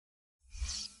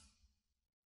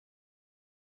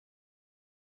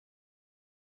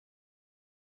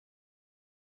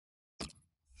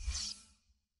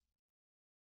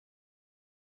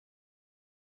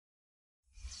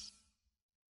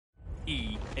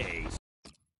Ace.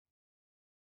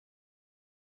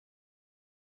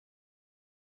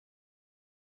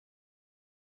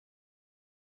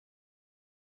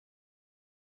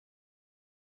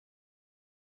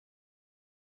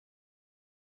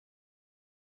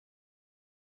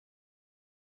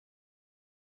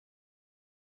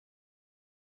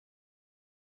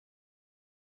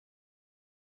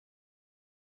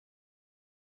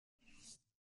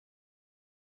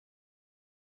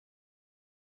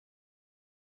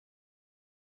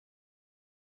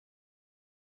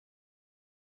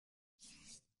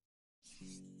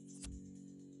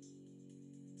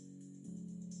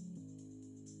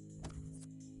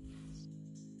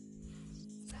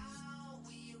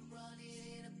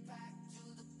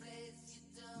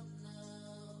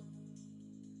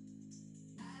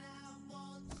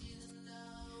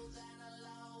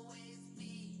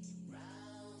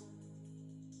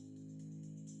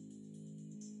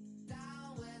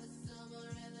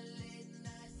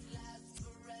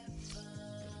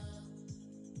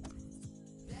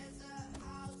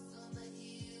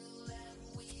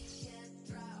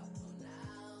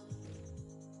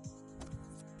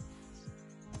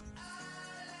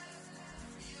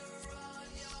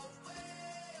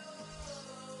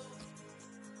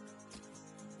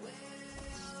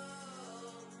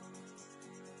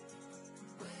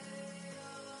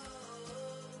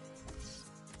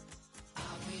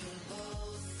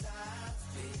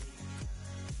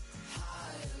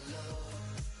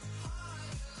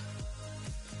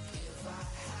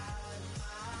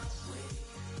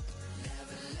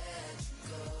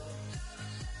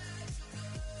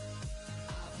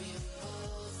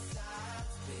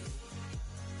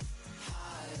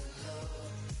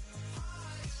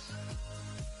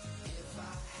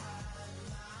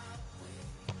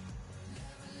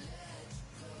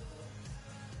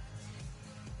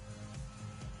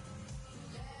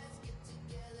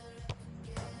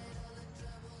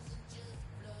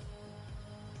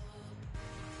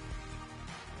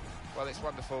 Well, it's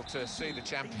wonderful to see the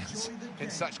champions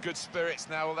in such good spirits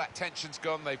now. All that tension's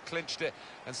gone, they've clinched it,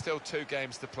 and still 2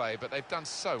 games to play, but they've done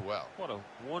so well. What a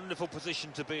wonderful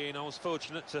position to be in. I was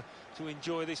fortunate to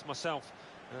enjoy this myself,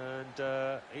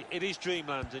 and it is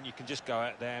dreamland, and you can just go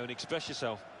out there and express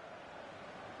yourself.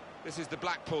 This is the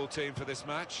Blackpool team for this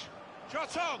match.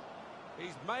 Shot on!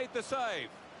 He's made the save.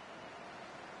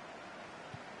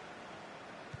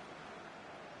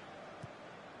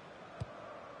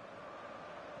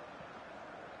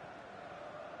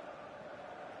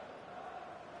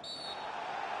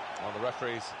 Well, the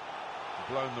referee's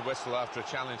blown the whistle after a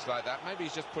challenge like that. Maybe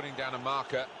he's just putting down a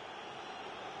marker.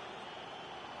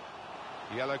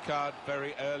 Yellow card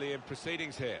very early in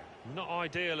proceedings here. Not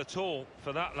ideal at all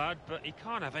for that lad, but he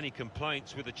can't have any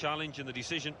complaints with the challenge and the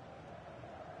decision.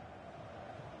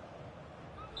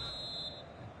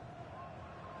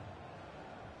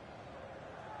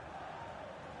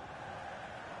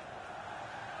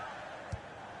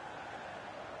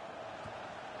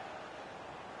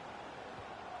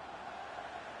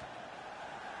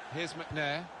 Here's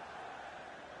McNair.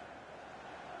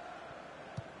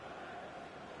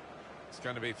 It's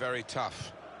going to be very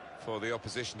tough for the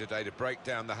opposition today to break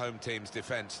down the home team's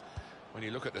defence. When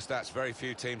you look at the stats, very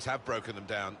few teams have broken them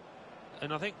down.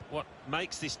 And I think what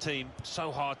makes this team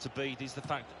so hard to beat is the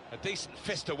fact... A decent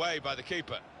fist away by the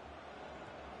keeper.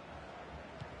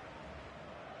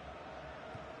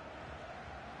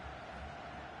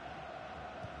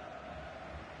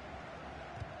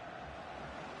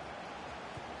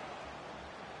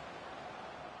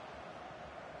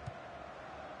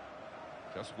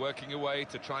 Just working away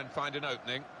to try and find an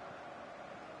opening.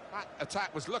 That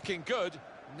attack was looking good.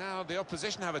 Now the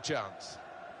opposition have a chance.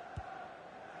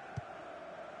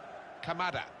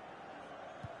 Kamada.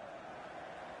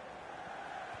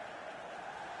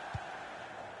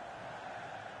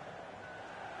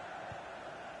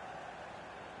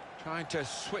 Trying to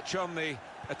switch on the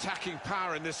attacking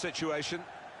power in this situation.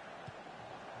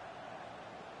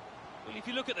 Well, if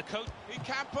you look at the coach... He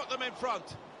can put them in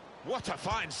front. What a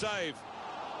fine save.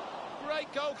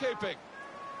 Great goalkeeping.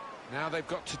 Now they've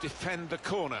got to defend the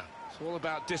corner. It's all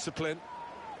about discipline.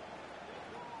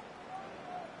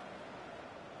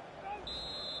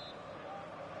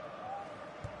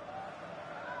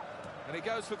 And he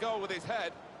goes for goal with his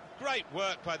head. Great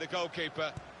work by the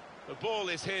goalkeeper. The ball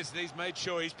is his and he's made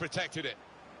sure he's protected it.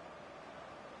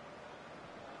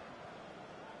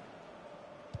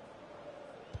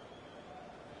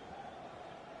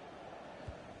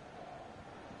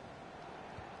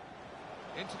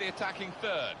 Into the attacking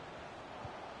third.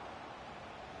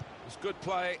 It was good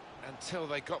play until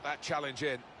they got that challenge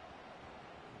in.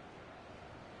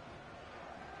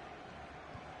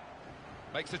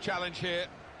 Makes the challenge here.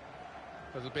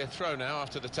 There'll be a throw now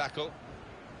after the tackle.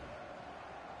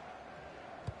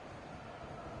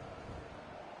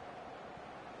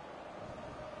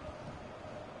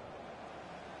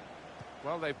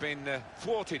 Well, they've been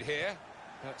thwarted here.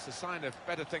 That's a sign of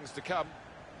better things to come.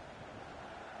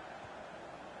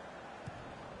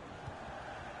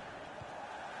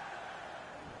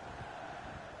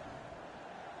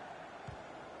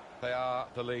 They are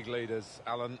the league leaders,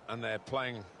 Alan, and they're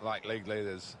playing like league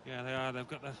leaders. Yeah, they are. They've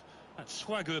got that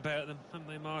swagger about them, haven't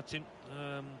they, Martin?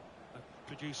 They've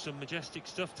produced some majestic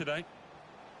stuff today.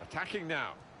 Attacking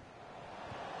now.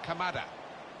 Kamada.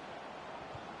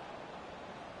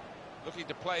 Looking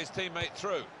to play his teammate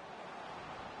through.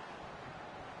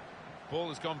 Ball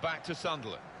has gone back to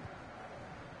Sunderland.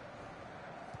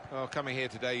 Well, coming here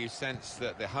today, you sense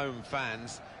that the home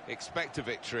fans expect a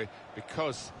victory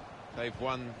because they've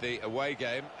won the away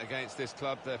game against this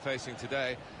club they're facing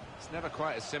today. It's never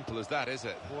quite as simple as that, is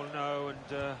it? Well, no, and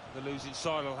the losing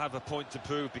side will have a point to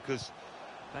prove because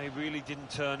they really didn't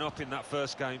turn up in that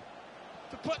first game.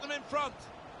 To put them in front.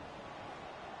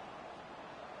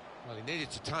 Well, he needed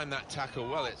to time that tackle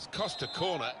well. It's cost a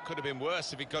corner. Could have been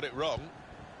worse if he got it wrong.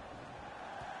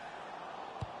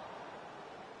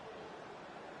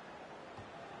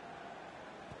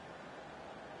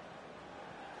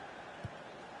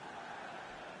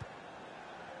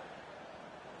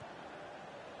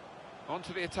 On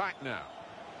to the attack now.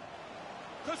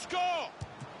 Could score!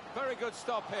 Very good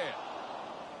stop here.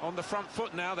 On the front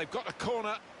foot now, they've got a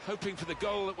corner, hoping for the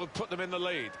goal that will put them in the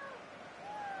lead.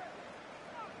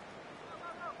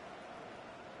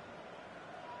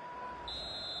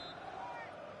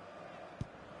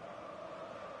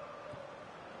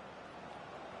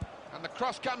 And the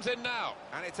cross comes in now,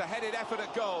 and it's a headed effort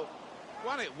at goal.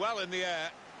 Won it well in the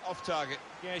air, off target.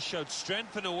 Yeah, showed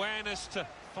strength and awareness to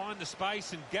find the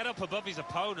space and get up above his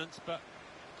opponents, but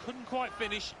couldn't quite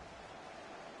finish.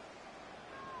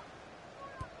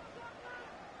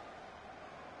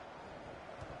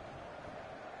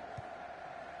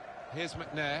 Here's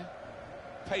McNair.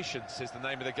 Patience is the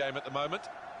name of the game at the moment.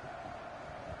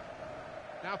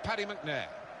 Now Paddy McNair.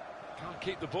 Can't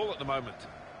keep the ball at the moment.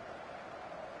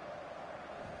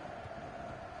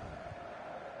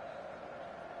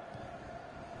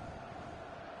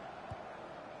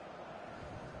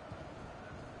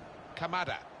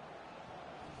 Kamada.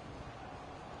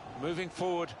 Moving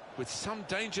forward with some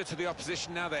danger to the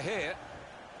opposition now they're here.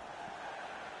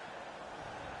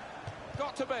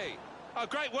 Got to be. Oh,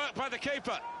 great work by the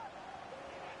keeper.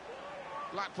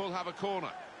 Blackpool have a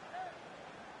corner.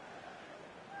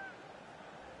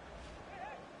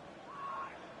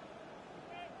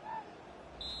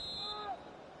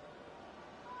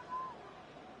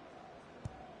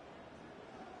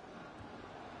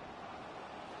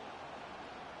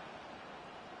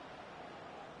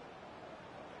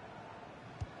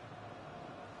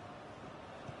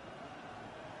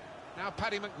 Now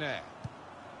Paddy McNair.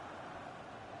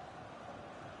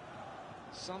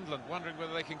 Sunderland wondering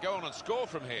whether they can go on and score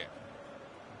from here.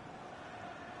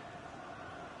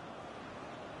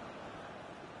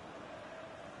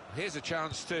 Here's a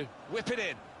chance to whip it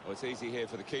in. Well, it's easy here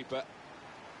for the keeper.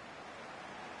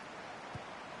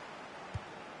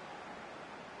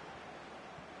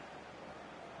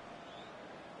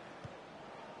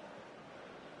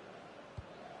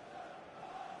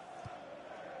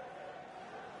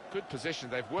 Good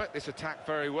position. They've worked this attack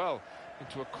very well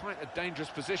into quite a dangerous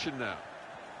position now.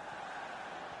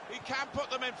 He can put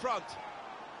them in front.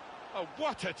 Oh,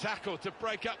 what a tackle to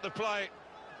break up the play.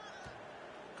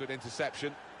 Good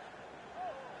interception.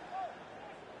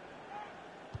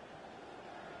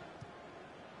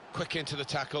 Quick into the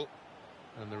tackle.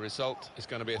 And the result is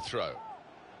going to be a throw.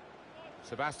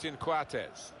 Sebastian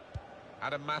Coates.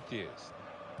 Adam Matthews.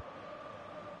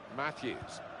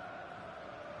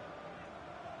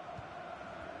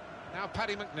 Now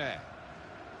Paddy McNair.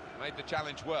 Made the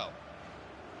challenge well.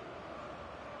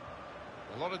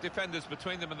 A lot of defenders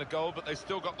between them and the goal, but they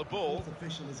still got the ball.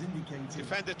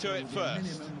 Defender to it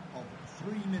first. Well,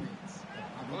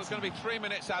 there's going to be 3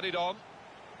 minutes added on.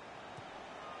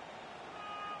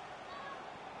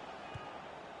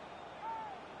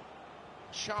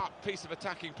 Sharp piece of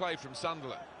attacking play from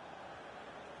Sunderland.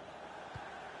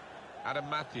 Adam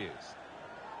Matthews.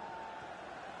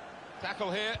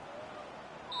 Tackle here.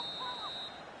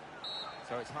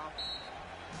 So it's half.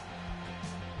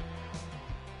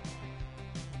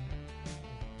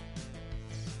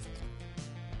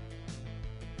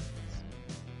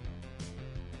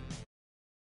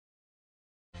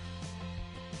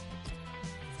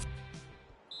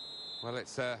 Well,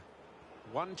 it's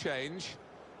one change,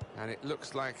 and it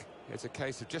looks like It's a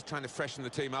case of just trying to freshen the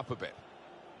team up a bit.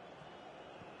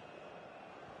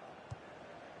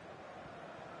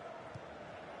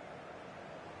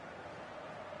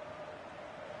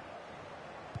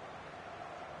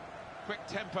 Quick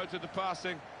tempo to the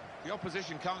passing. The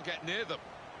opposition can't get near them.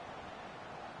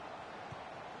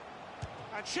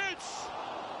 And shoots!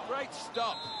 Great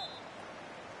stop.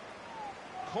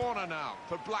 Corner now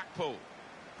for Blackpool.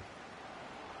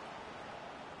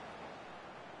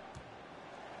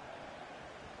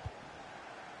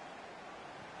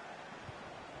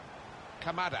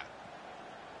 Kamada.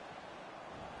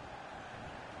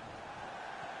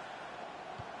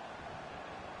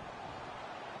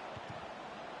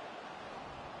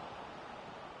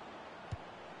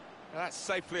 That's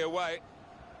safely away.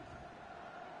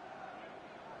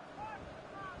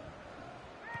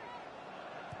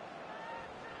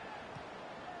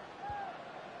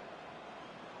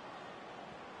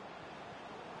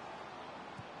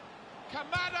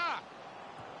 Kamada!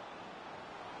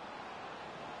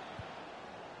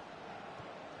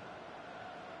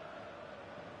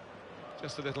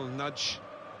 Just a little nudge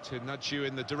to nudge you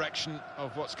in the direction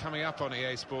of what's coming up on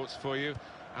EA Sports for you.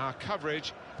 Our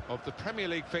coverage of the Premier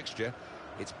League fixture.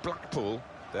 It's Blackpool.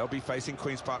 They'll be facing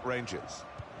Queen's Park Rangers.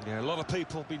 Yeah, a lot of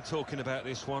people have been talking about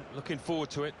this one. Looking forward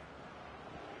to it.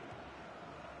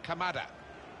 Kamada.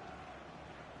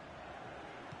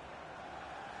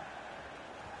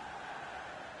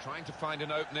 Trying to find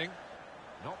an opening.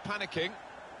 Not panicking.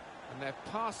 And they're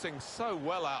passing so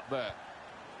well out there.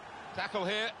 Tackle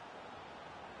here.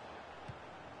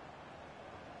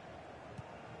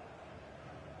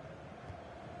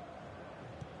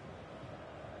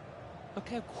 Look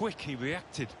how quick he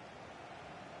reacted.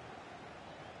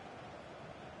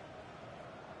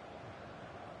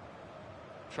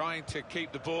 Trying to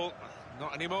keep the ball.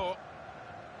 Not anymore.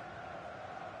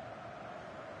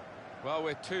 Well,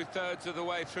 we're two-thirds of the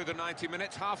way through the 90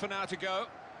 minutes. Half an hour to go.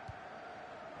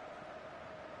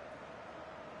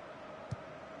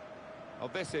 Well,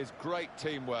 this is great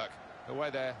teamwork, the way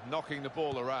they're knocking the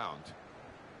ball around.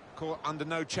 Caught under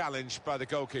no challenge by the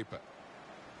goalkeeper.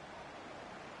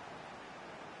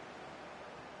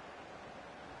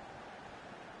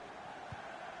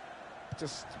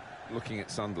 Just looking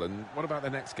at Sunderland, what about the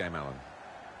next game, Alan?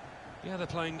 Yeah, they're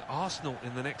playing Arsenal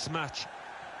in the next match.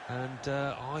 And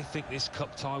I think this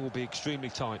cup tie will be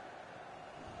extremely tight.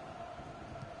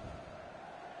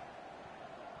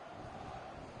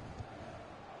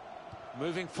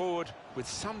 Moving forward with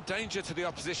some danger to the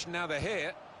opposition now they're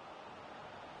here.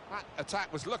 That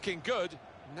attack was looking good.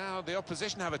 Now the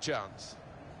opposition have a chance.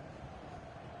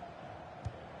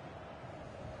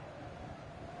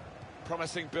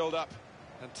 Promising build-up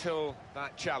until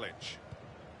that challenge.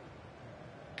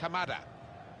 Kamada.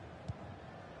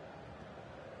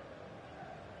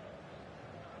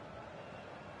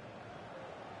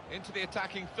 Into the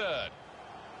attacking third.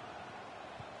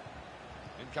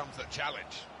 In comes the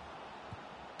challenge.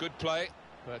 Good play,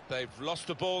 but they've lost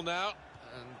the ball now,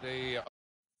 and the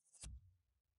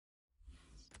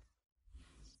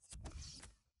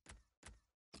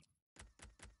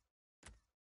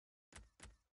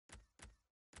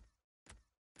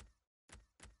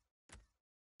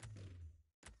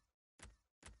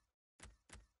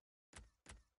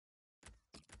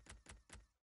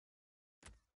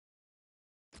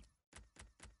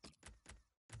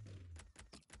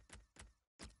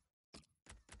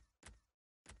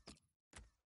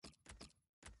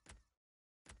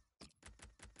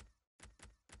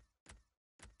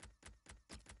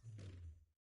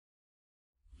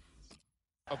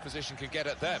opposition can get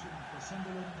at them.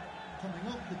 Coming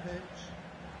off the pitch,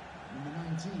 number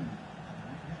 19.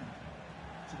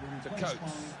 To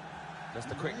Coates.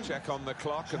 Just a quick check on the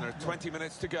clock, and there are 20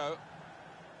 minutes to go.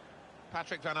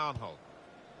 Patrick van Aanholt.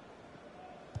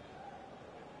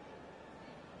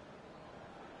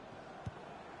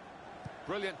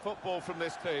 Brilliant football from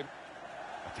this team.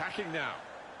 Attacking now.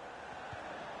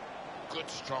 Good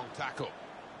strong tackle.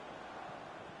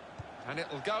 And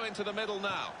it'll go into the middle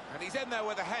now. And he's in there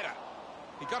with a header.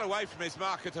 He got away from his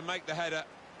marker to make the header,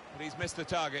 but he's missed the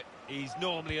target. He's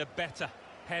normally a better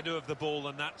header of the ball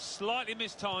than that. Slightly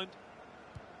mistimed.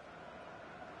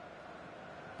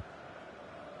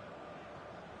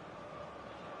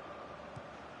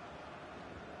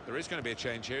 There is going to be a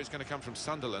change here. It's going to come from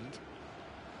Sunderland.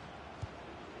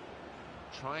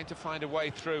 Trying to find a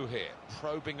way through here.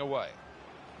 Probing away.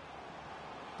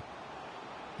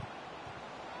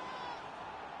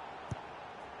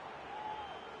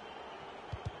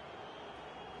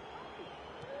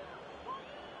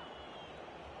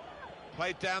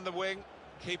 Played down the wing,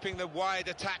 keeping the wide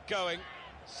attack going.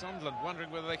 Sunderland wondering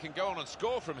whether they can go on and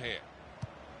score from here.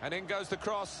 And in goes the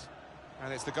cross.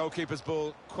 And it's the goalkeeper's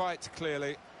ball, quite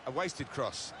clearly a wasted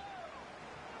cross.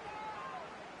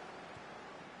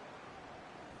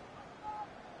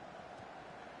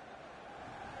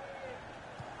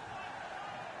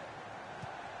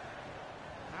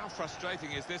 How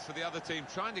frustrating is this for the other team,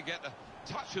 trying to get the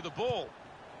touch of the ball?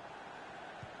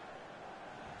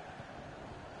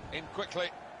 In quickly.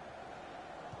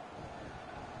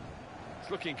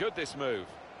 It's looking good, this move.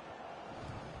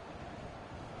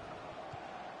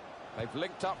 They've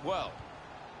linked up well.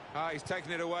 He's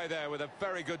taken it away there with a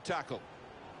very good tackle.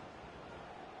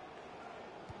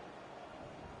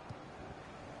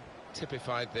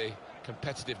 Typified the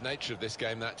competitive nature of this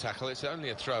game, that tackle. It's only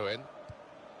a throw-in.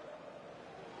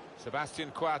 Sebastian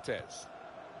Coates.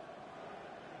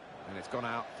 And it's gone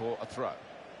out for a throw.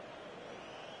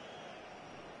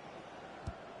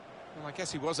 Well, I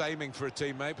guess he was aiming for a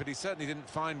teammate, but he certainly didn't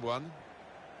find one.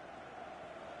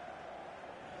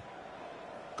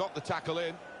 Got the tackle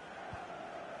in.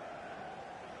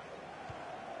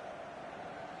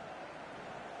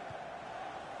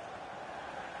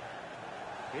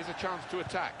 Here's a chance to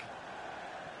attack.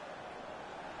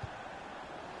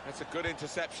 That's a good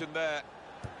interception there.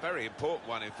 Very important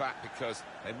one, in fact, because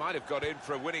they might have got in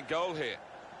for a winning goal here.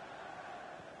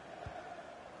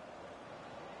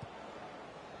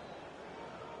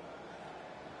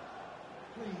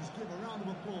 Please give a round of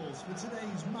applause for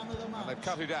today's man of the match. And they've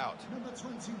cut it out. Number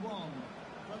 21,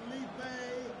 Felipe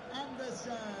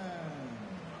Anderson.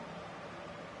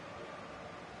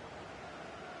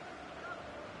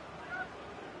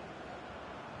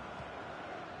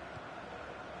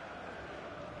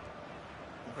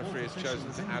 The referee has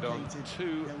chosen to add on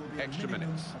 2 extra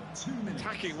minutes.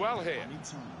 Attacking well here.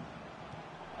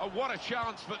 Oh, what a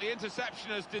chance, but the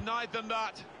interception has denied them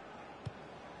that.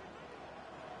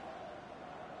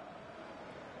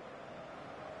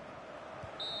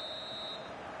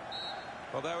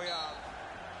 Well, there we are.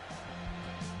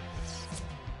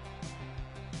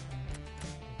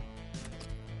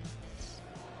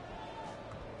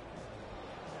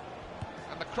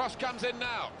 And the cross comes in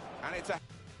now. And it's a...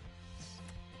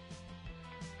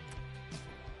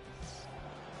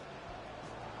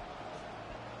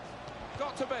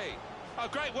 Got to be. Oh,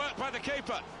 great work by the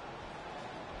keeper.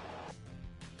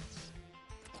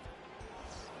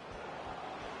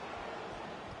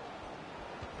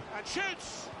 And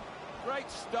shoots.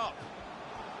 Great stop.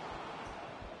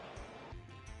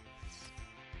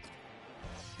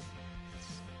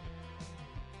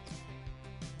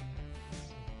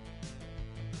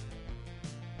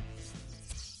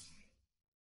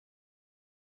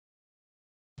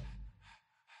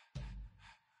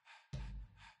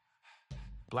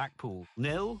 Blackpool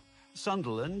 0,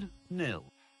 Sunderland 0,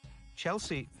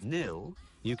 Chelsea 0,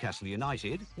 Newcastle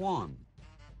United 1,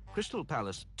 Crystal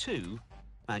Palace 2,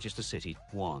 Manchester City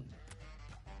 1.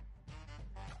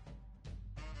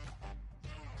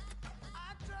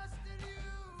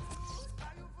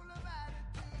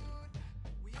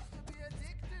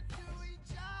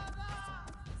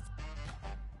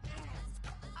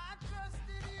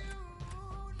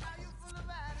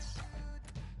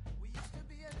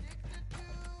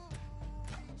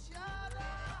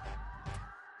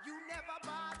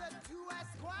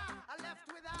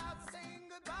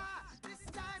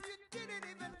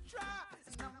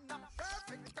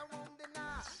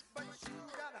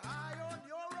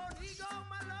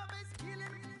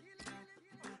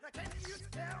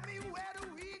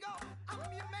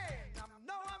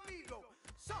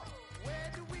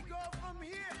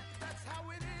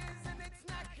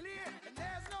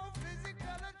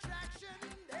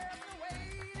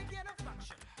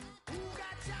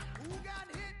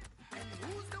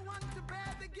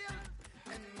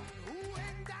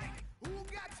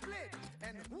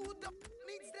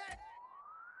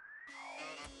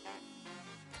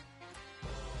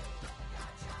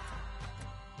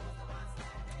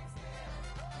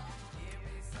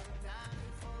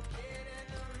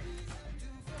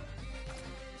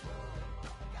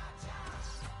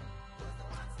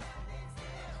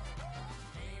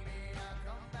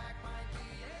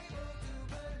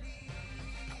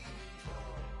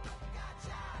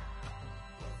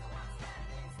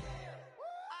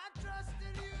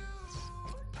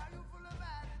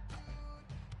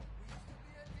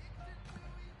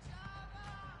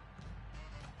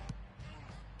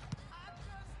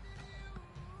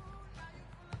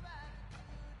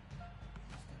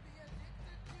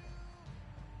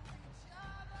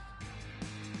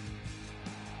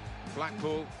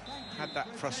 Blackpool had that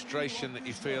frustration that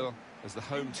you feel as the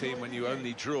home team when you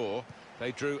only draw.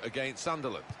 They drew against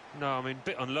Sunderland. No, I mean, a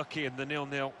bit unlucky in the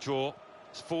 0-0 draw.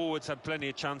 Forwards had plenty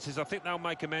of chances. I think they'll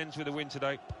make amends with a win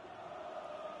today.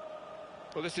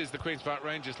 Well, this is the Queen's Park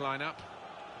Rangers lineup.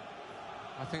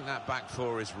 I think that back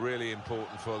four is really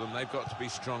important for them. They've got to be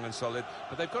strong and solid,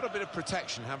 but they've got a bit of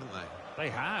protection, haven't they? They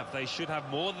have. They should have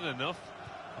more than enough.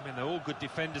 I mean, they're all good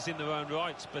defenders in their own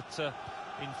rights, but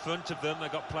in front of them,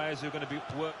 they've got players who are going to be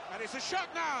work. And it's a shot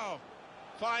now.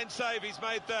 Fine save he's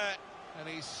made there, and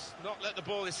he's not let the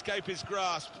ball escape his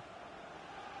grasp.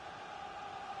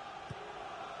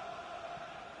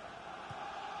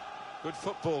 Good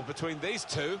football between these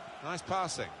two. Nice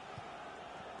passing.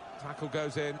 Tackle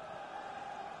goes in.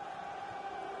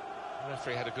 The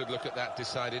referee had a good look at that,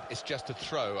 decided it's just a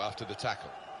throw after the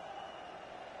tackle.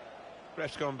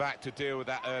 Ref's gone back to deal with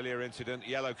that earlier incident,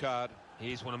 yellow card.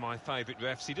 He's one of my favourite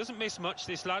refs. He doesn't miss much,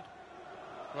 this lad.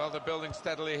 Well, they're building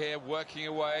steadily here, working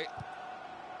away.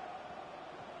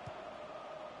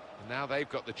 And now they've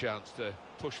got the chance to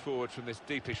push forward from this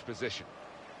deepish position.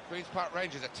 Queen's Park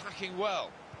Rangers attacking well.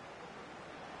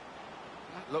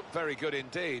 That looked very good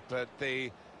indeed, but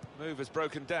the move has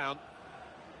broken down.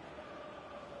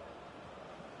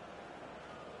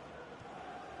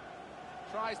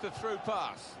 Tries the through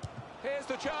pass. Here's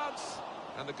the chance.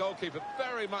 And the goalkeeper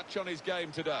very much on his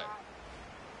game today.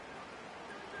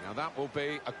 Now that will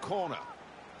be a corner.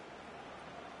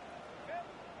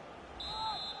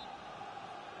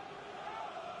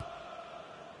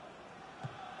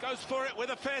 Goes for it with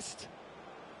a fist.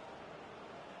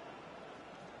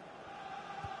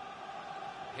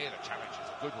 Here the challenge is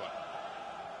a good one.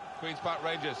 Queen's Park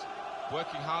Rangers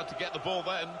working hard to get the ball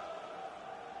then.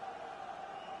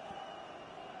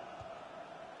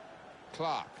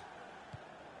 Clark.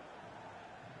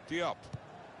 Diop.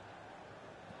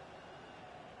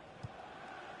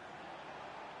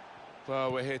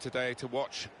 Well, we're here today to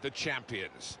watch the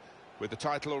champions. With the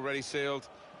title already sealed,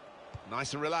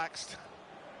 nice and relaxed.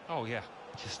 Oh, yeah,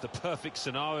 just the perfect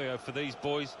scenario for these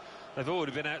boys. They've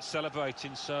already been out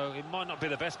celebrating, so it might not be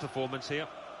the best performance here.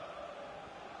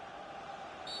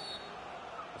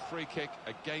 A free kick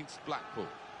against Blackpool.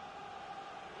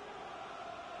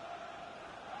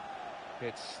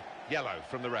 It's yellow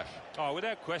from the ref. Oh,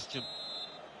 without question.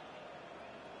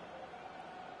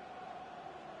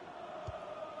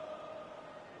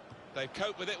 They've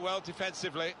coped with it well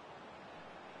defensively.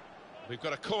 We've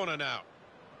got a corner now.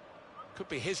 Could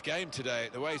be his game today,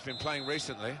 the way he's been playing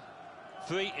recently.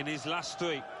 3 in his last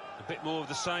 3. A bit more of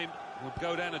the same would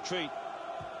go down a treat.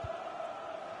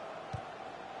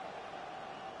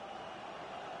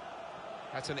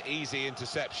 That's an easy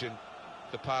interception.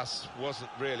 The pass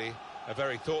wasn't really a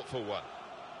very thoughtful one.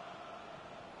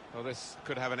 Well, this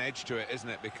could have an edge to it, isn't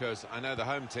it? Because I know the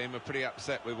home team are pretty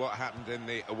upset with what happened in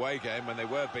the away game when they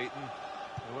were beaten.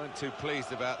 They weren't too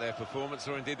pleased about their performance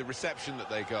or indeed the reception that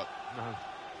they got. No.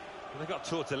 Well, they got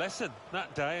taught a lesson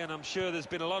that day, and I'm sure there's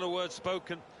been a lot of words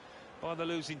spoken by the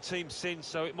losing team since,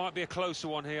 so it might be a closer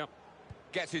one here.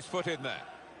 Gets his foot in there.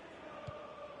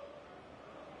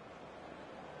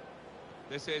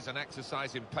 This is an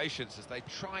exercise in patience as they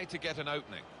try to get an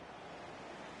opening.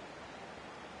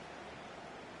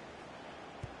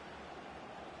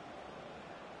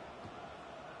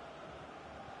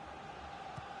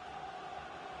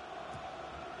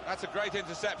 That's a great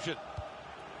interception.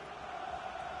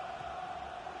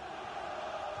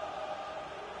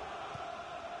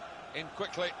 In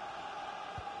quickly.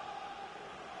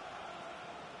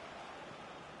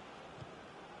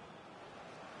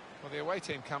 Well, the away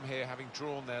team come here having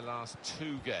drawn their last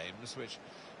 2 games, which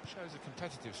shows a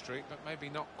competitive streak, but maybe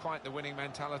not quite the winning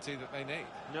mentality that they need.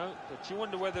 No, but you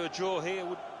wonder whether a draw here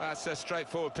would... That's a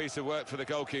straightforward piece of work for the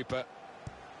goalkeeper.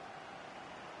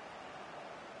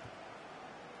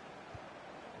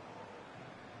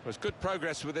 There's good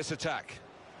progress with this attack.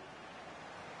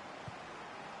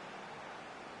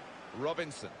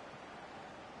 Robinson.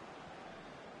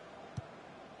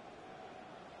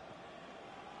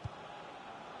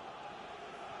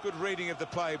 Good reading of the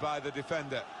play by the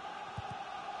defender.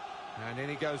 And in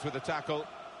he goes with the tackle.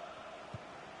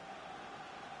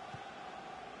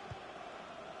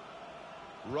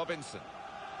 Robinson.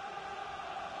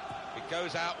 It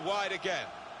goes out wide again.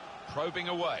 Probing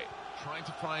away. Trying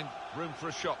to find room for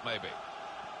a shot, maybe.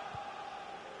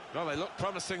 Well, they look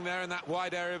promising there in that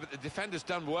wide area, but the defender's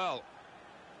done well.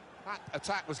 That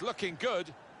attack was looking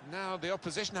good. Now the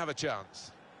opposition have a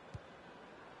chance.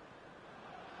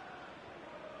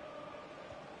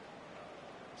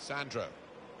 Sandro.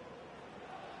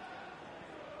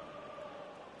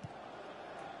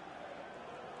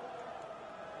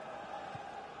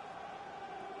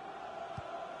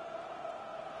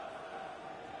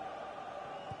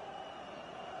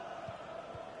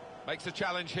 Makes a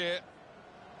challenge here.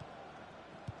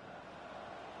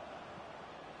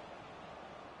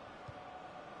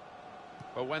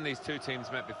 Well, when these two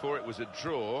teams met before, it was a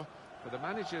draw, but the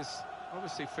manager's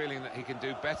obviously feeling that he can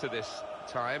do better this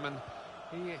time, and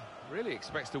he really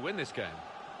expects to win this game.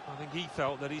 I think he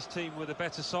felt that his team were the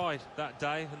better side that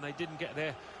day, and they didn't get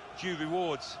their due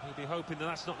rewards. He'll be hoping that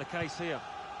that's not the case here.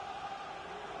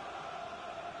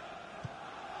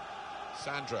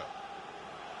 Sandro.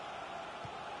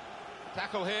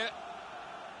 Tackle here.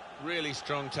 Really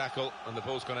strong tackle, and the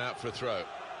ball's gone out for a throw.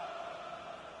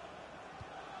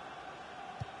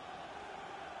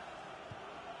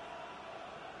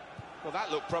 Well,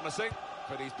 that looked promising,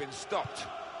 but he's been stopped.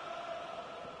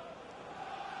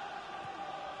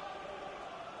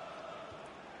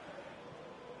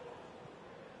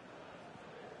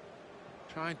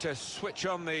 Trying to switch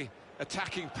on the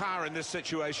attacking power in this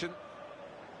situation.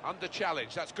 Under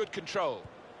challenge, that's good control.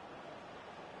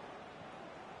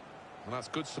 And that's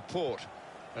good support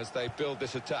as they build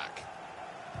this attack.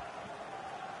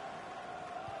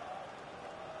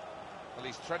 Well,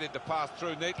 he's threaded the pass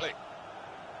through neatly.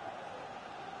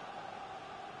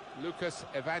 Lucas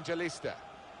Evangelista.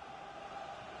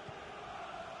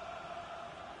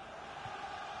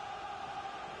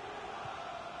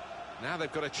 Now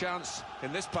they've got a chance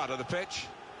in this part of the pitch.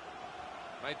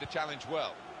 Made the challenge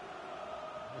well.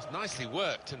 It was nicely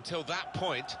worked until that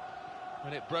point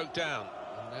when it broke down.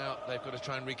 And now they've got to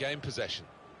try and regain possession.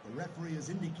 The referee has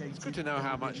indicated. It's good to know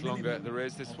how much longer there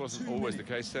is. This wasn't always the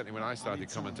case, certainly when I started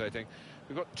commentating.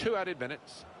 We've got 2 added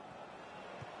minutes.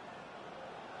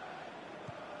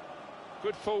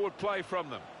 Good forward play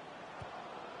from them.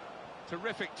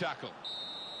 Terrific tackle.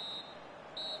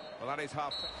 Well, that is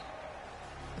half.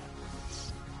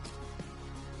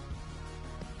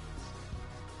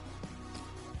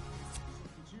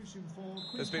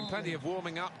 There's been plenty of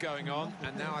warming up going on,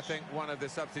 and now I think one of the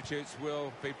substitutes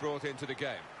will be brought into the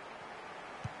game.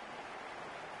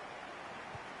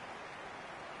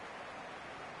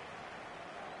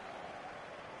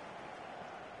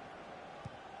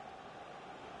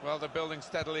 Well, they're building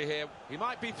steadily here. He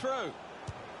might be through.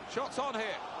 Shots on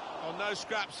here. Oh, no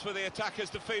scraps for the attackers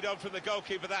to feed on from the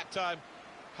goalkeeper that time.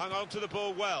 Hung on to the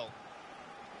ball well.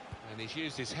 And he's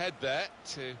used his head there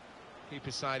to keep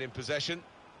his side in possession.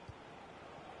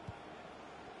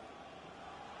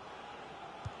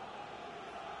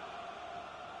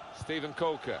 Stephen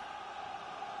Kolker.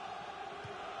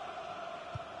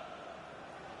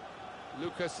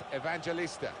 Lucas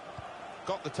Evangelista.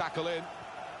 Got the tackle in.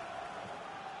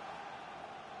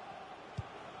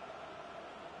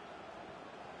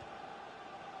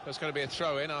 There's going to be a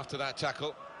throw-in after that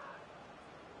tackle.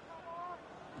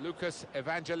 Lucas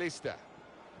Evangelista.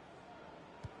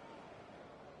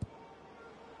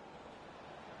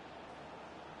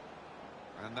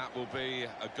 And that will be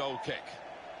a goal kick.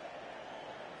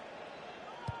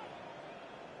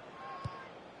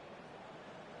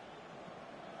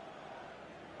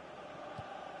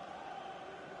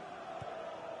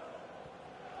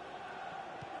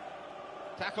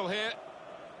 Tackle here.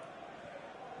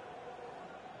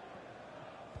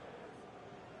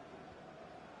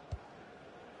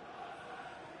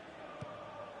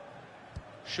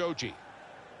 Shoji.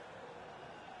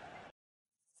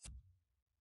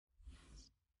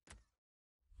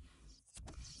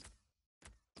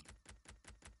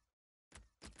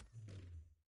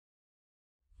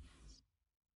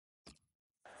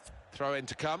 Throw in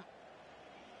to come.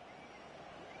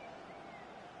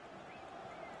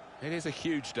 It is a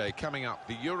huge day coming up,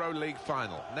 the Euro League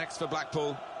final. Next for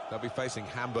Blackpool, they'll be facing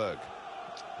Hamburg.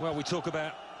 Well, we talk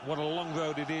about what a long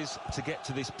road it is to get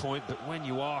to this point, but when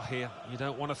you are here, you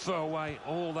don't want to throw away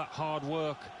all that hard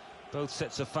work. Both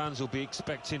sets of fans will be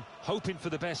expecting, hoping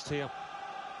for the best here.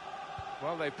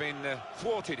 Well, they've been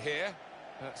thwarted here.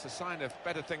 That's a sign of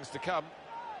better things to come.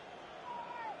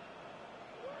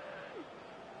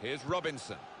 Here's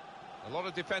Robinson. A lot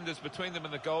of defenders between them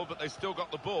and the goal, but they've still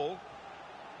got the ball.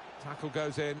 Tackle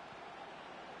goes in.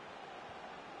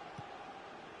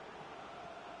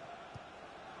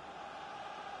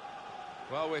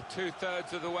 Well, we're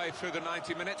 2/3 of the way through the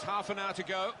 90 minutes, half an hour to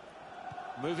go.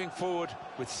 Moving forward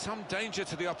with some danger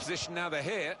to the opposition now they're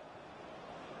here.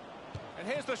 And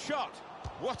here's the shot.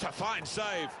 What a fine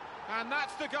save. And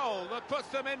that's the goal that puts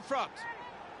them in front.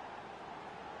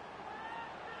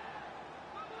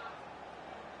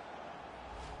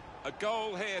 A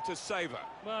goal here to savour.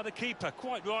 Well, the keeper,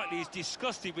 quite rightly, is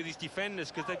disgusted with his defenders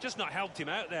because they've just not helped him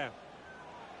out there.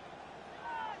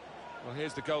 Well,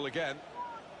 here's the goal again.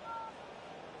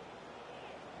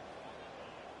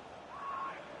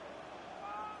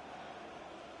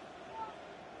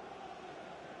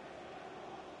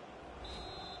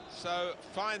 So,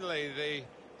 finally, the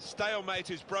stalemate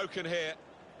is broken here,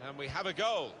 and we have a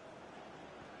goal.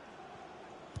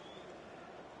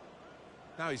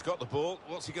 Now he's got the ball,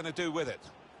 what's he going to do with it?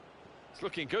 It's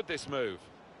looking good, this move.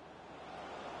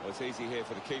 Well, it's easy here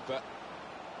for the keeper.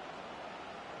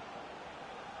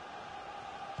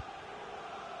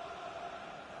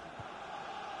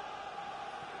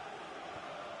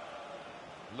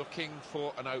 Looking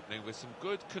for an opening with some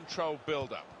good controlled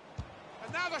build-up.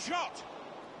 And now the shot!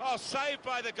 Oh, saved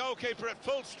by the goalkeeper at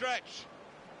full stretch.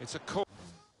 It's a corner.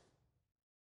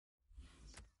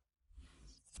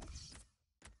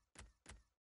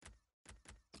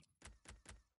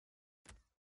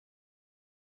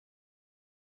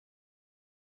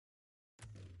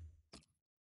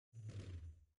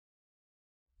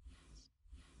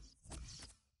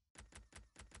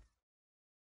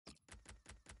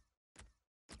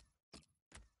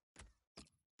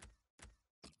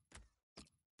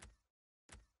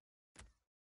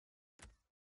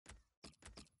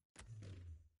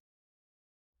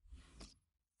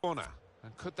 Corner,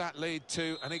 and could that lead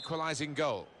to an equalising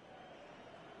goal?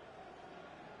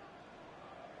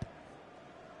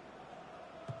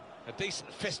 A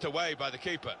decent fist away by the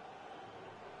keeper.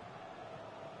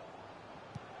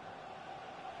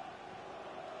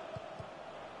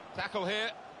 Tackle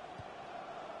here.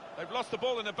 They've lost the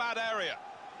ball in a bad area.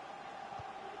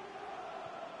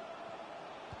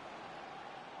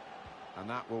 And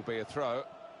that will be a throw.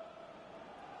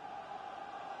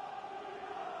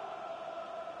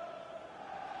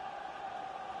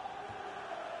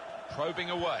 Probing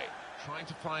away, trying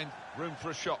to find room for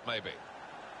a shot, maybe.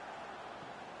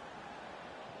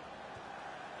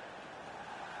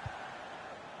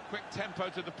 Quick tempo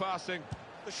to the passing.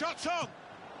 The shot's on!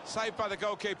 Saved by the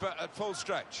goalkeeper at full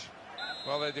stretch.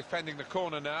 Well, they're defending the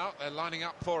corner now. They're lining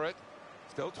up for it.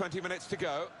 Still 20 minutes to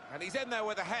go, and he's in there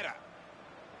with a header.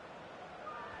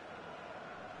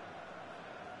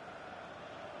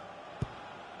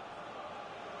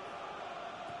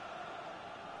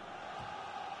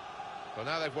 Well,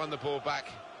 now they've won the ball back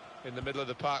in the middle of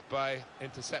the park by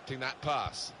intercepting that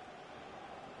pass.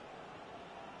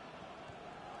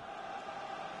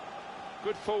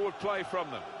 Good forward play from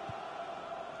them.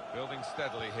 Building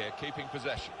steadily here, keeping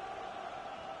possession.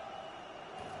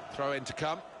 Throw in to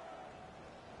come.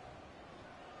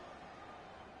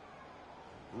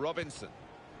 Robinson.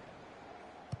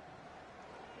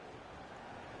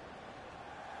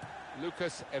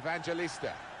 Lucas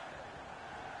Evangelista.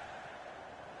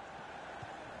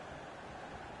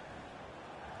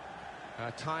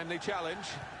 A timely challenge.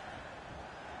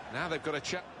 Now they've got a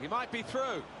chance. He might be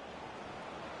through.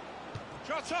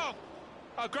 Shot on!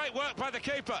 Oh, great work by the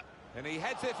keeper. And he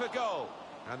heads it for goal.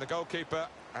 And the goalkeeper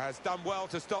has done well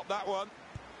to stop that one.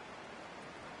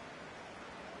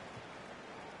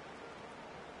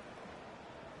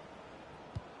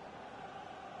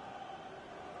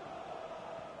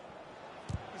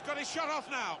 He's got his shot off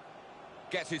now.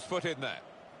 Gets his foot in there.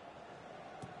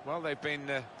 Well, they've been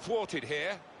thwarted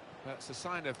here. That's a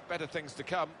sign of better things to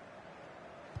come.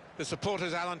 The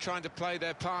supporters, Alan, trying to play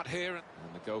their part here. And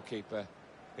the goalkeeper,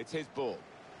 it's his ball.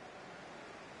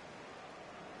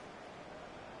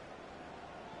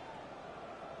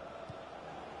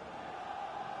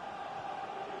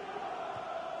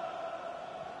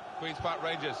 Queen's Park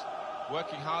Rangers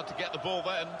working hard to get the ball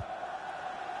then.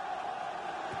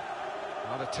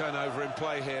 Not a turnover in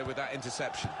play here with that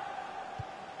interception.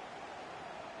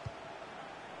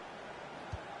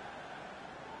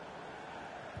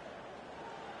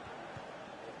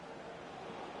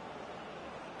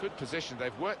 Good position.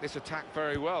 They've worked this attack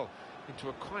very well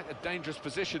into quite a dangerous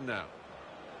position now.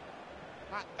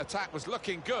 That attack was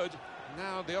looking good.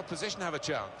 Now the opposition have a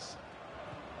chance.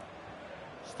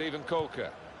 Stephen Colker.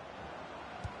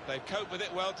 They've coped with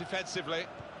it well defensively.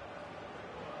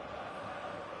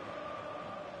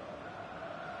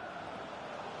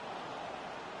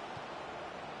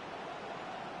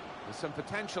 There's some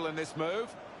potential in this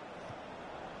move.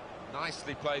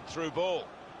 Nicely played through ball.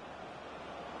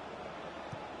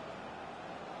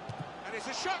 And it's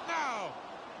a shot now!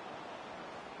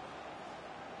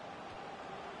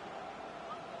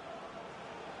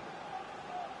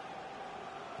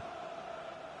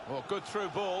 Oh, good through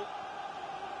ball.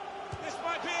 This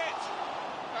might be it!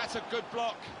 That's a good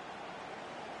block.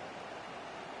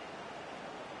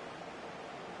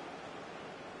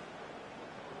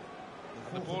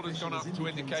 And the ball has gone up to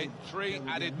indicate 3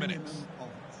 added minutes.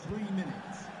 3 minutes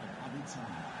of added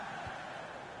time.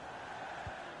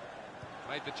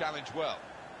 Made the challenge well.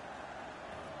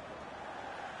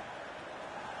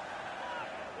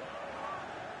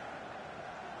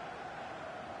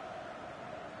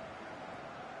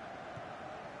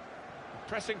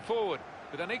 Pressing forward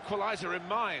with an equaliser in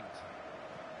mind.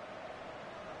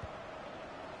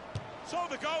 Saw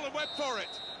the goal and went for it.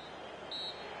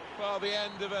 Well, the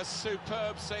end of a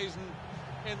superb season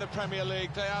in the Premier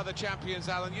League. They are the champions,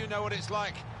 Alan. You know what it's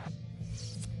like.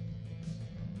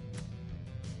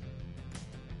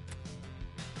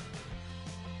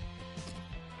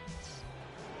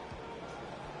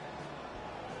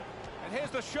 And here's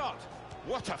the shot.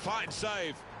 What a fine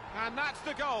save. And that's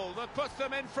the goal that puts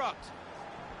them in front.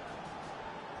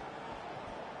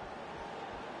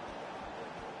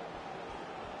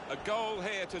 A goal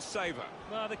here to savour.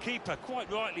 Well, the keeper, quite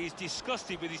rightly, is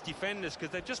disgusted with his defenders because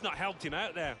they've just not helped him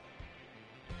out there.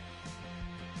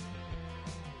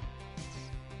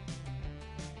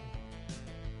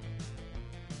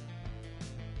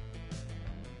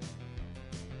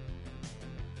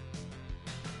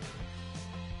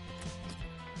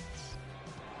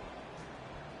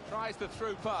 Tries the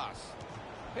through pass.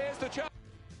 Here's the chance.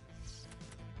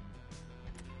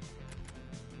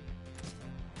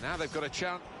 Now they've got a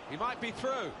chance. He might be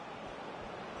through.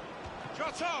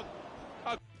 Shot on!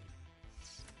 Oh.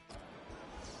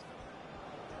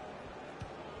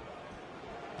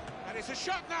 And it's a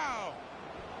shot now!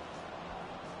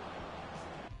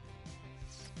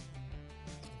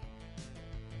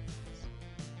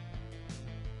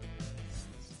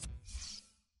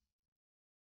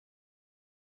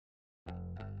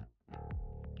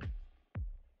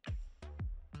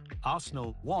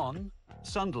 Arsenal 1,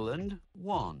 Sunderland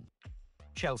 1.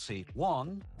 Chelsea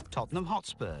 1, Tottenham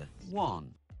Hotspur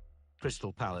 1.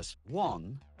 Crystal Palace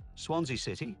 1, Swansea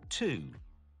City 2.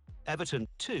 Everton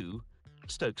 2,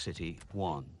 Stoke City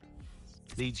 1.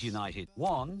 Leeds United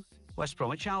 1, West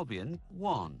Bromwich Albion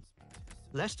 1.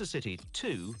 Leicester City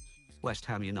 2, West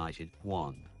Ham United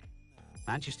 1.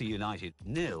 Manchester United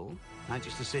 0,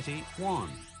 Manchester City 1.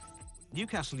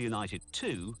 Newcastle United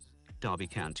 2, Derby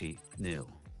County 0.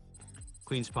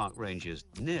 Queen's Park Rangers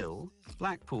 0,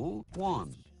 Blackpool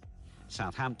 1.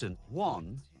 Southampton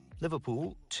 1,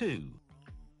 Liverpool 2.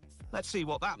 Let's see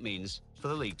what that means for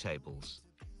the league tables.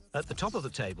 At the top of the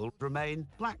table remain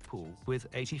Blackpool with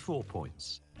 84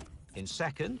 points. In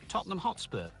second, Tottenham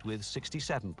Hotspur with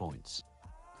 67 points.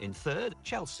 In third,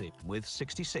 Chelsea with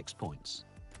 66 points.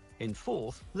 In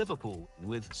fourth, Liverpool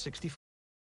with 64.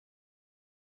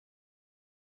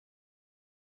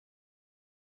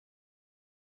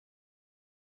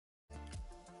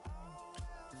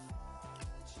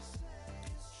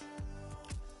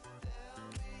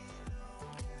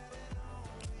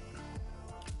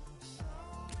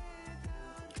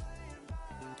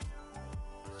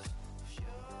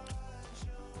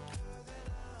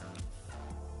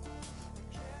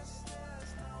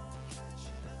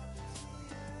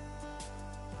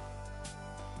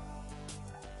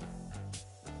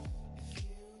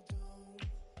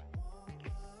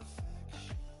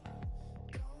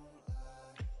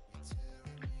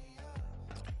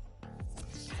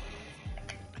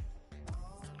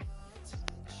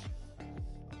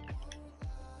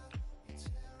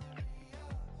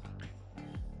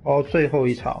哦，最后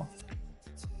一场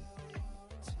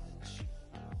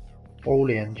欧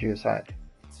联决赛。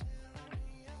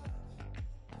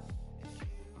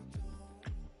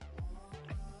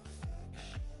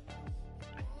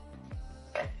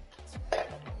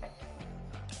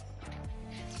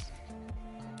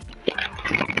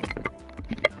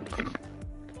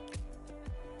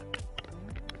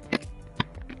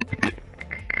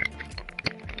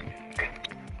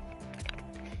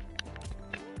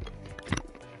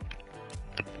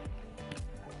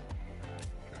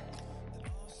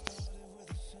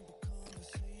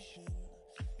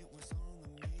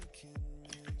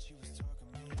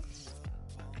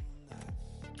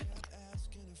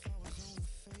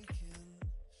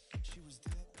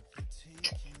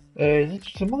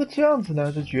怎么个这样子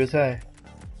呢？这决赛，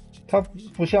它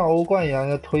不像欧冠一样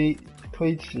要推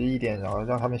迟一点，然后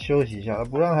让他们休息一下，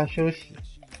不让他休息，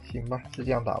行吧，是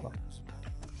这样打吧。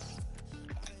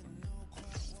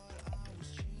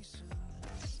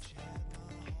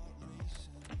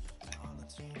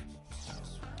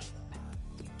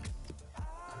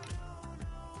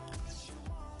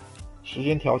时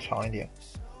间调长一点，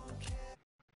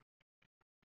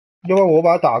要不然我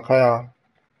把它打开啊。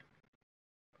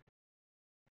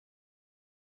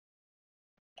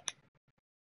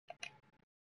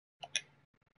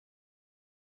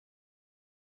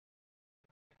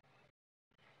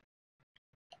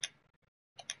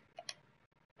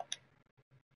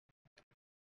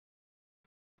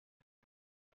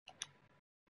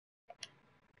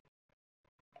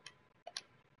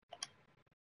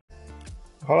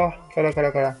好了，开了，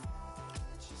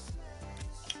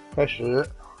开始，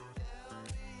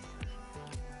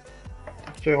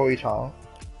最后一场。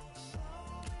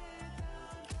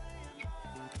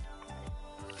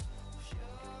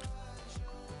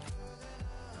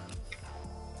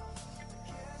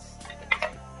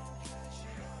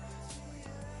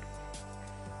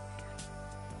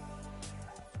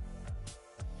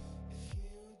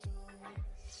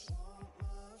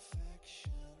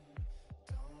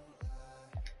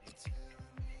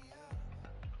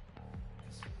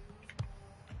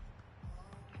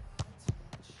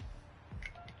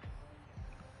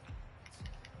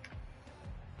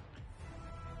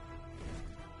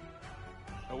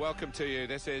Welcome to you.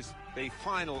 This is the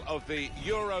final of the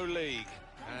Euro League,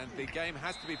 and the game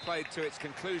has to be played to its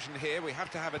conclusion here. We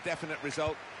have to have a definite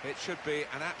result. It should be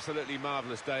an absolutely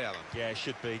marvellous day, Alan. Yeah, it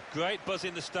should be. Great buzz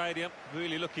in the stadium.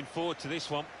 Really looking forward to this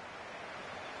one.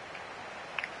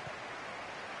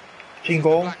 This is the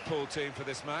Blackpool team for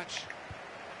this match.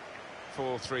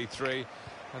 4-3-3,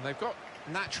 and they've got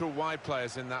natural wide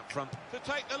players in that front to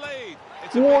take the lead.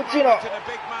 It's a big moment in a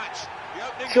big match. The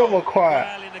opening goal.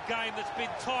 Well, in a game that's been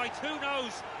tight, who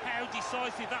knows how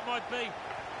decisive that might be.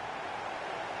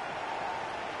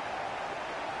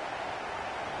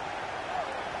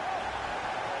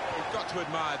 You've got to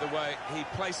admire the way he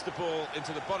placed the ball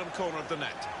into the bottom corner of the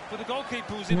net. But the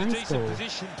goalkeeper was in a decent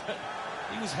position, but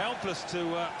he was helpless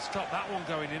to stop that one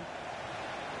going in.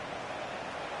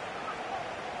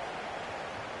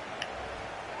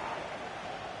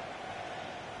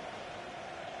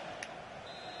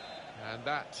 And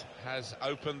that has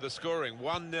opened the scoring.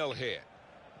 1-0 here.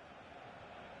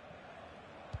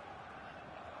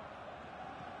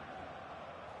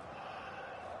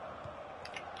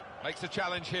 Makes a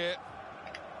challenge here.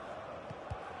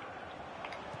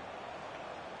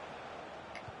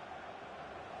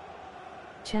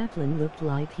 Chaplin looked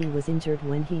like he was injured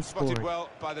when he scored. Spotted well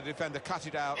by the defender, cut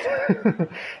it out.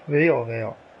 没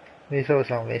有，没受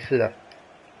伤，没事的。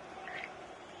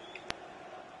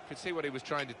 Could see what he was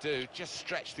trying to do, just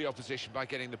stretch the opposition by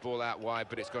getting the ball out wide,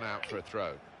 but it's gone out for a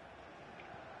throw.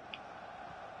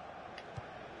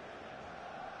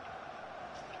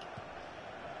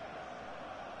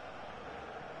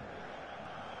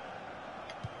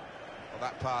 Well,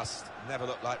 that pass never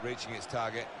looked like reaching its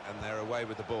target, and they're away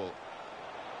with the ball.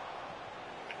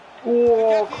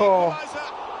 Oh,靠!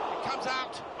 It comes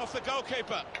out off the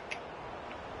goalkeeper.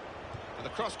 And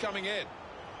the cross coming in.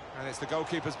 And it's the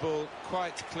goalkeeper's ball,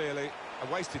 quite clearly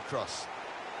a wasted cross.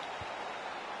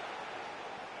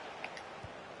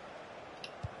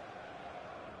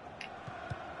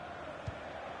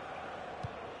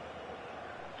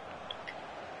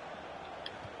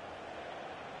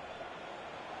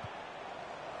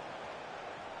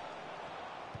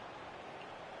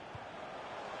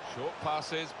 Short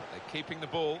passes, but they're keeping the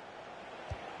ball.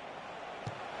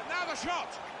 And now the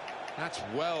shot! That's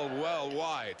well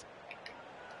wide.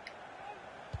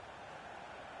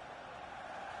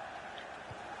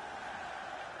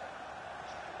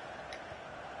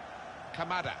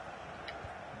 Kamada.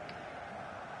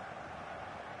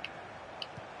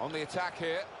 On the attack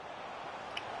here.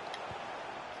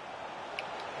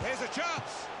 Here's a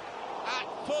chance. At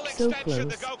full extension,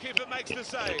 the goalkeeper makes the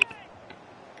save.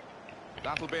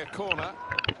 That'll be a corner.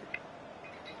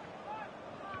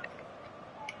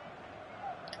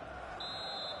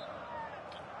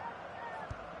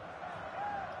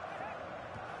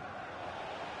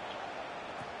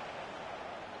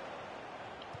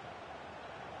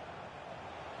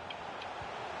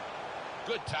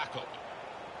 Good tackle.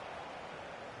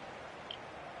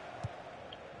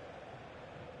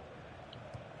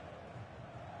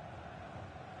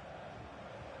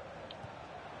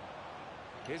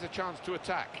 Here's a chance to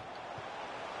attack.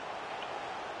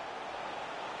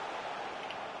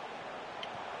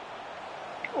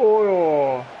 Oh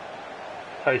哟，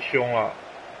太凶了。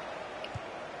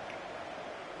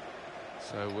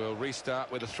 So we'll restart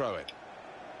with a throw-in.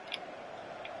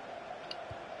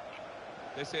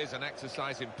 This is an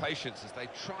exercise in patience as they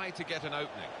try to get an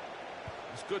opening.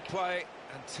 It's good play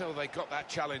until they got that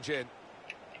challenge in.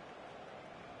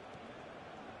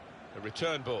 The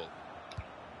return ball.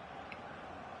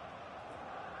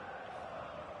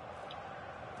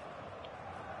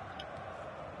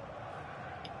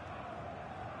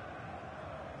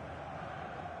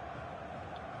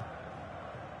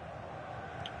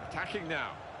 Attacking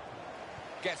now.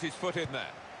 Gets his foot in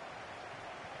there.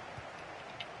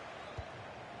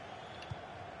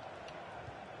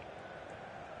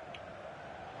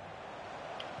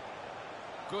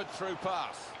 Good through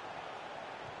pass.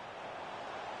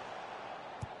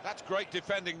 That's great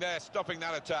defending there, stopping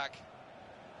that attack.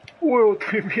 哦哟，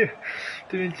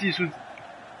对面技术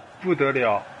不得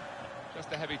了。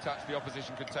 Just a heavy touch, the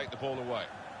opposition could take the ball away.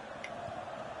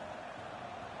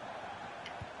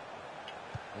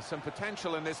 There's some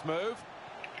potential in this move.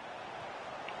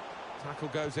 Tackle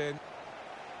goes in.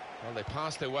 Well, they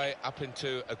passed their way up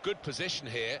into a good position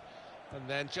here, and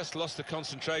then just lost the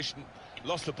concentration,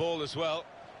 lost the ball as well.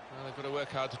 Well, they've got to work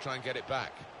hard to try and get it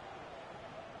back.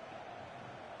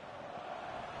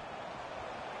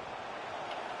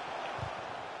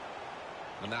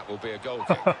 And that will be a goal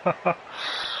kick.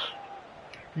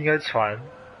 应该传。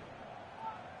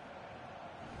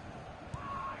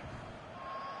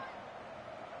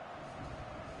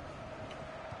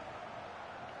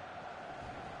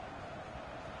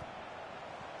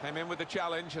Came in with the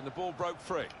challenge and the ball broke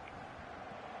free.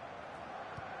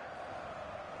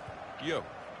 Young.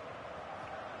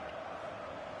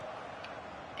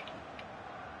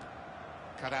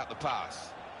 Cut out the pass.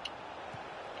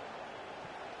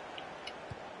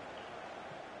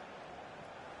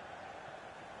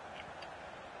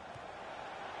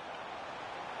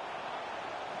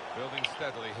 Building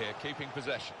steadily here, keeping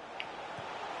possession.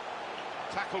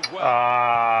 Tackled well.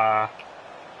 啊！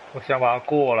我想把它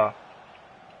过了，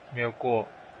没有过。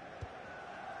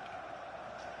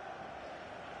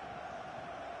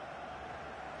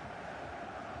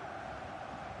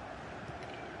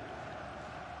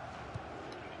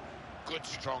 Good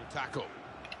strong tackle.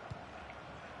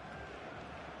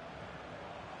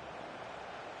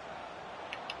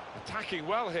 Attacking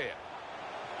well here.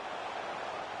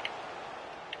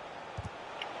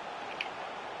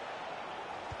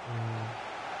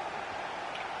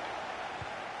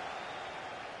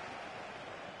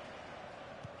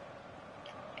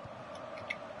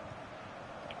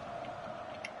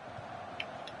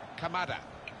 Kamada.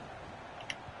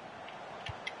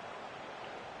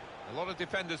 A lot of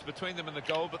defenders between them and the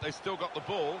goal, but they still got the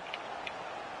ball.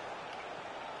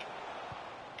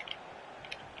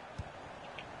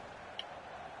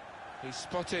 He's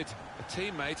spotted a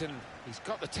teammate and he's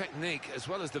got the technique as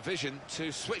well as the vision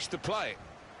to switch the play.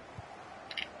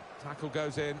 Tackle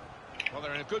goes in. Well,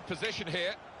 they're in a good position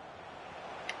here.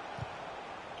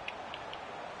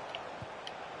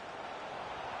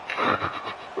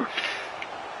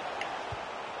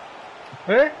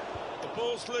 Eh? The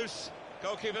ball's loose.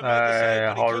 Goalkeeper made the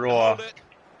save, but he couldn't hold it.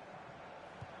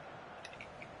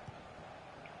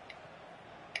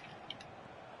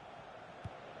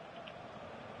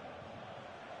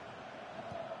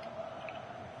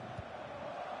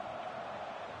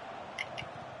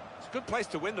 It's a good place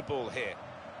to win the ball here.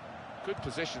 Good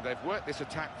position. They've worked this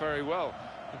attack very well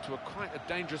into quite a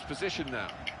dangerous position now.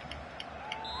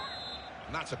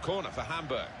 And that's a corner for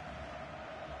Hamburg.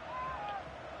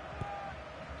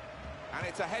 And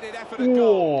it's a headed effort at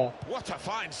goal. What a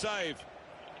fine save.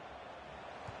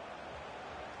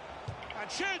 And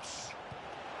shoots.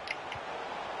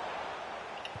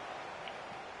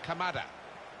 Kamada.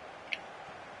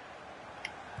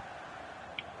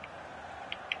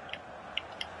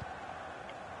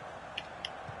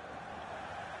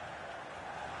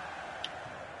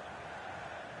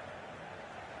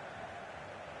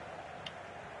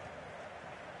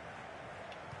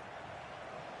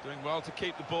 Doing well to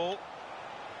keep the ball.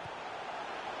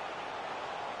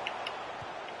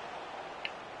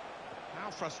 How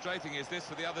frustrating is this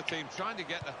for the other team, trying to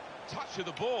get a touch of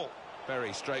the ball?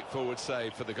 Very straightforward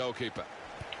save for the goalkeeper.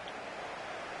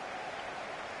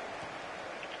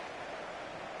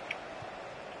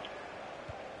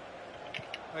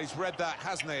 He's read that,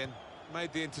 hasn't he, and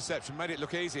made the interception, made it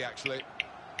look easy, actually.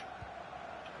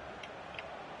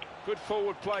 Good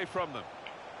forward play from them.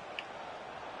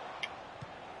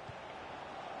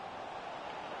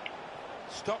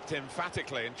 Stopped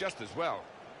emphatically and just as well.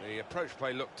 The approach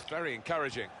play looked very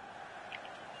encouraging.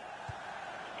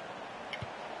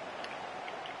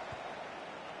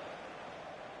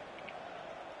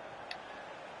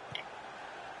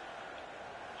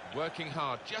 Working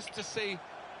hard just to see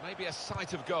maybe a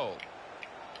sight of goal.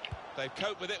 They've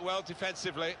coped with it well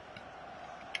defensively.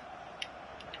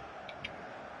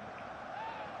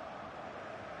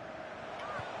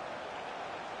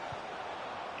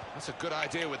 That's a good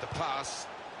idea with the pass.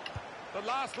 The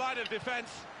last line of defence,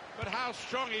 but how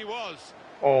strong he was.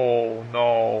 Oh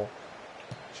no.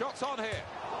 Shots on here.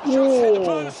 Shots hit the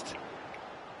post.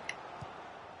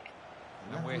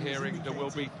 And we're hearing there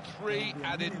will be 3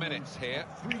 added minutes here.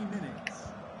 3 minutes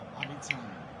of added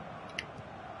time.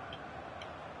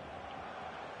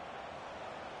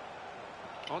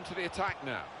 On to the attack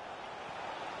now.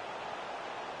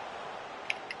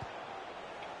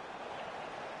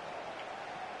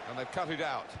 And they've cut it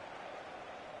out.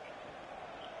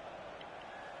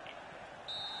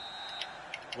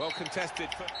 Well contested.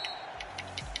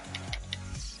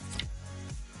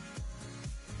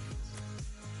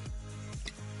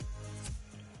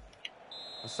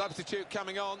 A substitute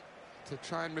coming on to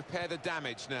try and repair the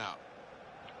damage now.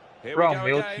 Here we go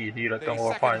again,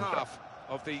 the second half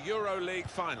of the Euro League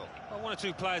final. Well, 1 or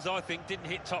 2 players, I think, didn't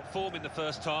hit top form in the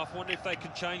first half. Wonder if they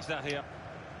can change that here.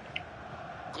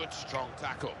 Good strong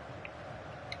tackle.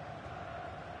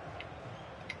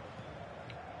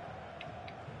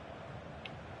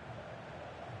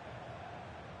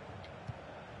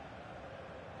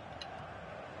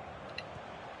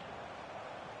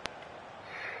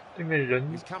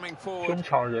 He's coming forward. 中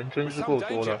场人真是够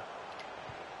多的。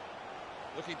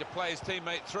 Looking to play his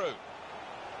teammate through.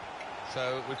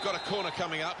 So we've got a corner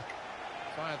coming up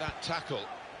via that tackle.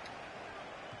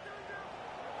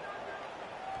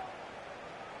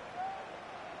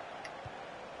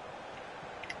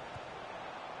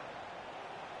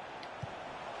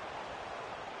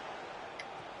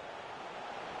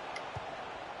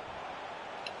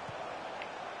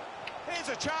 Here's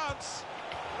a chance.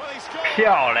 Well, he scored.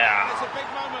 漂亮 It's a big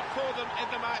moment for them in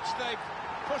the match. They've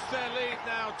pushed their lead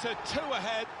now to 2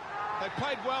 ahead. They've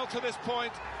played well to this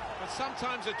point, but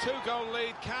sometimes a 2-goal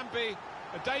lead can be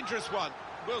a dangerous one.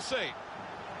 We'll see.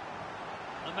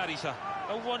 And that is a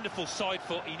wonderful side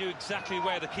foot. He knew exactly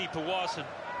where the keeper was, and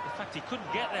in fact he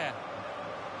couldn't get there.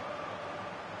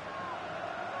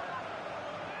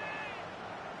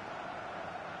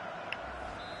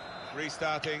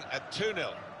 Restarting at 2-0.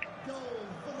 Goal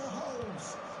for the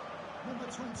host, number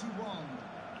 21.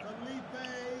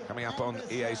 Coming up on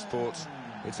EA Sports,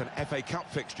 it's an FA Cup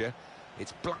fixture.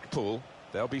 It's Blackpool.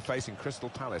 They'll be facing Crystal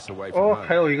Palace away from 哦， home.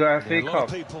 还有一个 Yeah, FA a lot of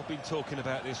Cup， people have been talking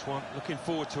about this one. Looking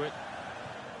forward to it.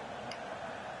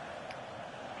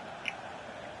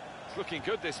 It's looking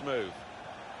good, this move.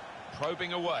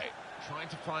 Probing away, trying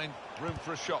to find room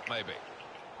for a shot, maybe.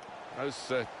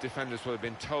 Those defenders will have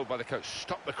been told by the coach,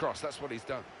 stop the cross. That's what he's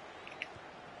done.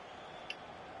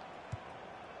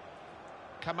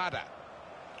 Kamada.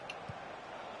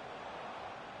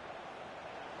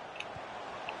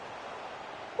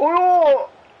 哦呦，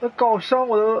那搞伤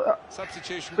我的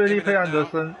Substitution 菲利 imminent 佩安德 now.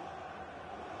 森。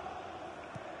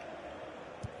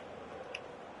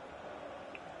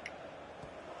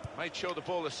 Made sure the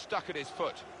ball is stuck at his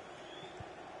foot.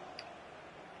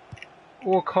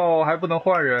 我靠，还不能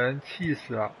换人，气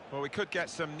死了！ Well, we could get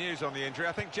some news on the injury.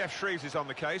 I think Jeff Shreves is on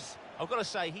the case. I've got to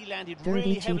say, he landed Dirty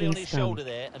really heavily on cheating his scum. shoulder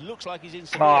there, and looks like he's in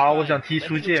severe 啊， pain. 我想踢 But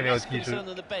出 he 界，没有 looks 踢 less 出。 concerned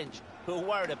than the bench, who are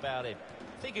worried about him.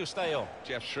 Think he'll stay on.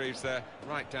 Jeff Shreves there,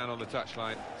 right down on the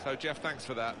touchline. So, Jeff, thanks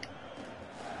for that.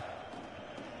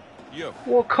 You.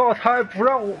 我靠，他还不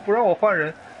让我换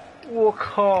人，我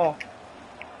靠，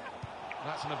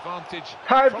 That's an advantage.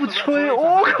 他还 from 不 the 吹， referee for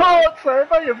我 handball. 靠，裁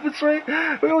判也不吹，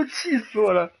哎呦，气死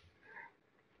我了！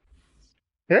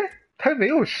哎，他没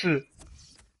有事，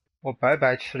我白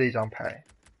白吃了一张牌。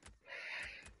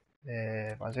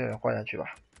把这个人换下去吧。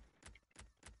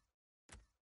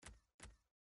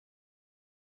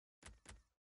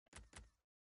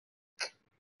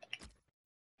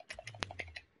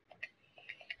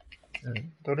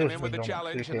都 Come 60 in 分 with the 钟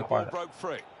了，所以 challenge 可 and 以 the 换 ball 了。 broke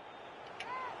free.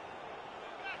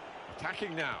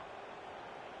 Attacking now.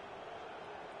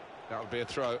 That would be a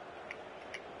throw.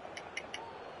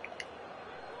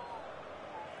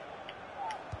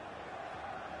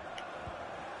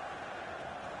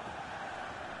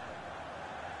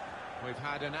 We've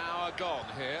had an hour gone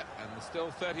here, and there's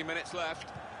still 30 minutes left.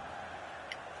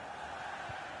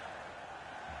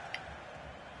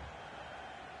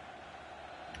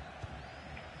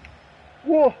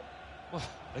 Whoa! Well,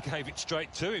 they gave it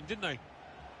straight to him, didn't they?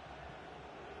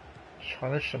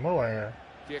 传的什么玩意儿？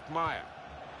 Diekmeyer.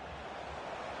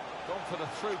 Gone for the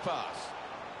through pass.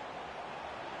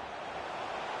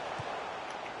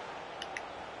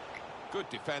 Good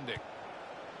defending.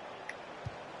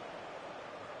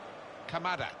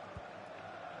 Kamada.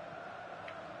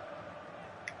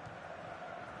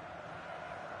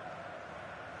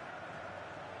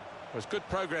 Was good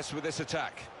progress with this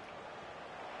attack.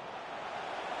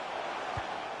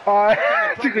 哎，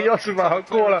这个要是马上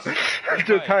过了，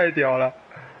这太屌了！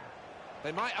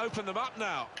 They might open them up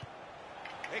now.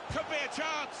 It could be a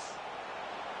chance.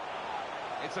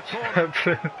 It's a corner.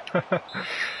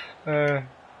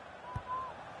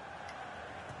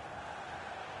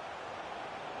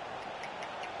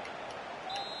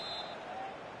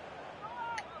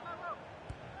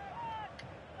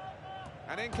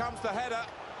 ，And in comes the header.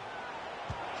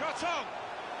 Shot on.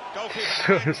 这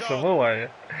Goalkeeper 是 hands 什 on. 么玩意儿？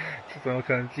这怎么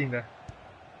可能进呢？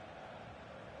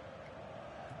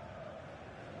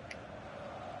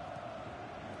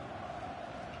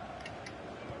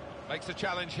 Makes a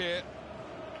challenge here.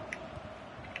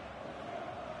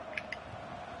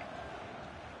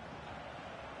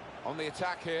 On the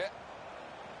attack here.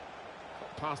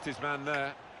 Got past his man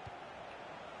there.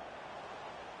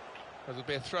 There'll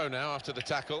be a throw now after the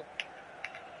tackle.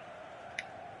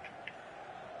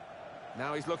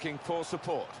 Now he's looking for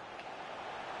support.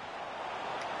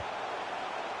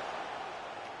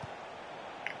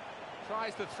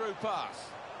 Tries the through pass.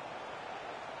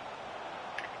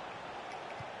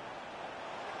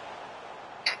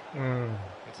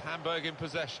 It's Hamburg in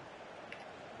possession.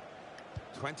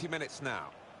 20 minutes now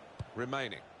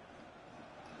remaining.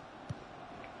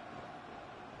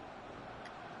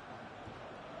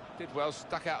 Did well,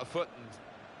 stuck out a foot and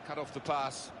cut off the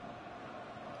pass.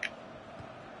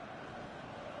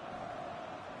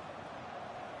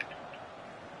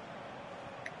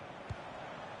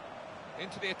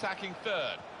 into the attacking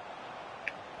third.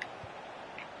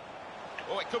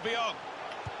 Oh, it could be on.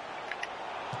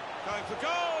 Going for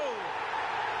goal!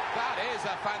 That is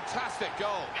a fantastic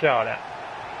goal. 漂亮。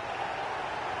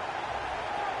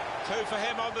 2 for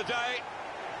him on the day,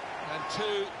 and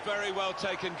 2 very well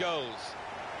taken goals.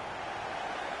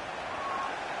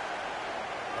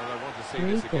 Well, I want to see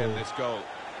this again, this goal.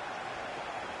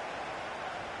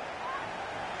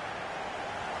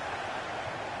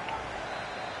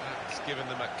 That's given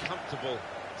them a comfortable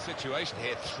situation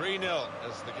here, 3-0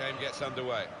 as the game gets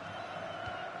underway.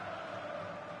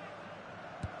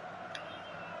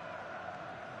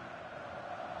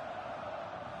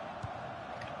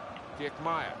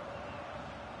 Meyer.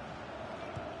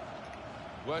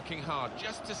 Working hard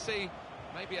just to see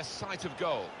maybe a sight of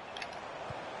goal.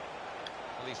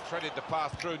 Well, he's threaded the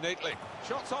path through neatly.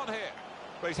 Shots on here,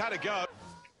 but he's had a go.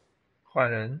 换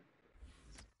人。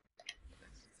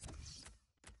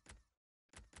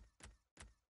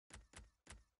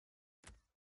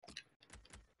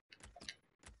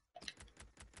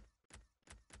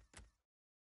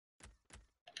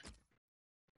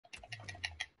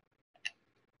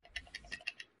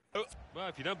Well,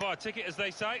 if you don't buy a ticket, as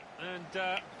they say, and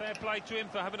fair play to him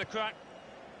for having a crack.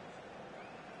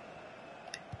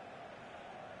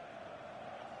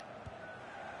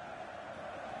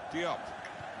 Diop.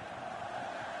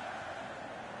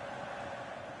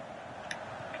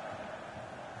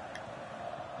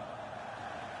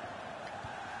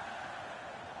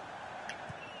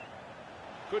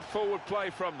 Good forward play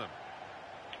from them.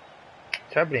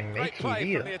 加布林没 Great 体 play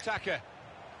力 from 了 the。attacker.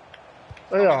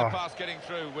 哎 The 呀， pass getting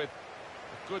through with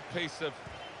a good piece of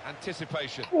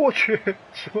anticipation. 我去，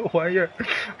什么玩意儿？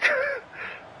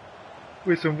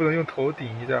为什么不能用头顶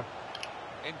一下？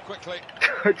 In quickly.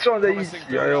 还撞在一起，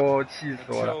哎呦，气死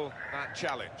我了！ Until that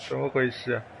challenge. 怎么回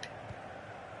事？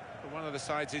 One of the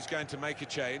sides is going to make a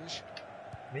change.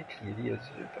 没体力了，这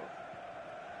些都。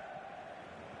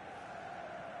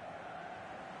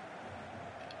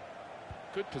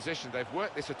 Good position. They've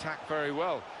worked this attack very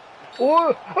well. 我，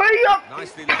哎呀！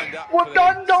 Nicely lined up. 我 for the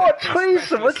单刀啊， set piece 吹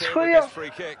什么 specialist here 吹 with 啊 this！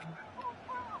 free kick.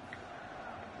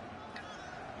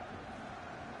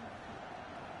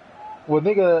 我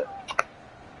那个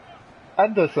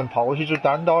安德森跑过去就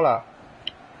单刀了，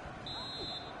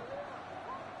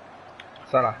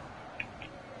算了。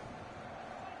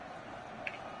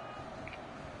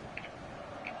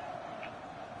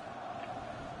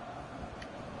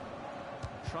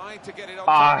 Trying to get it on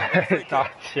哎 target with the free， 打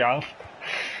kick. 墙，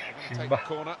 Take 行 the 吧。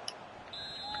 corner.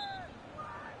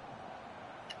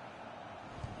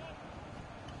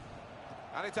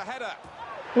 And it's a header.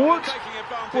 我 Taking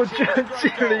advantage 我居 here 然 with a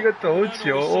进 great 了一个 goal. 头 Don't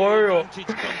球， always see 哎呦！ advantage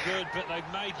come good, but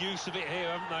they've made use of it here,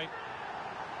 haven't they?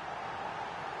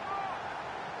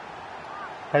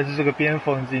 还是这个边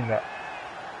锋进的。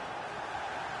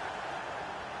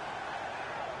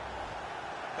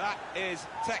 That is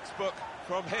textbook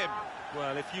from him.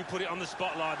 Well, if you put it on the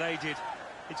spot like they did,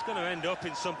 it's going to end up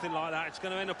in something like that. It's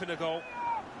going to end up in a goal.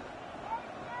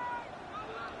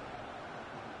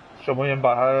 守门员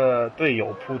把他的队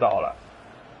友扑倒了。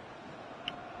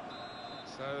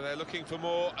 So they're looking for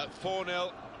more at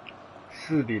 4-0.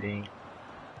 4-0。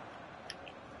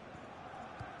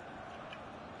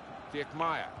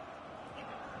 Meyer.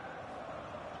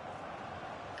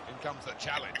 In comes the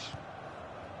challenge.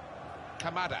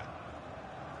 Kamada.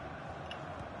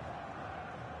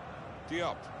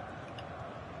 Diop.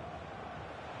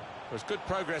 There's good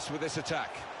progress with this attack.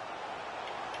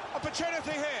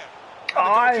 Opportunity here.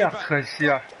 哎呀，可惜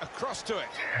啊， Across to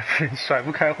it. 甩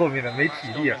不开后面的，没体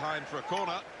That's 力 gone 啊。 behind for a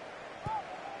corner.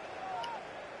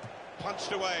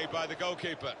 Punched away by the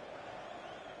goalkeeper.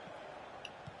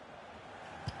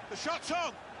 The shot's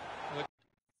on.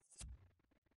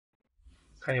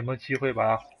 看有没有机会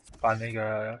把那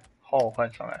个号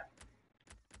换上来。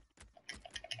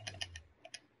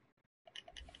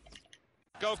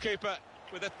 Goalkeeper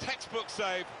with a textbook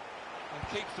save and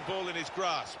keeps the ball in his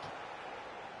grasp.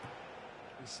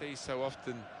 We see so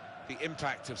often the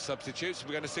impact of substitutes.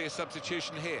 We're going to see a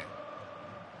substitution here.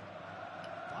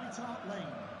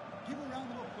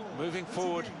 Moving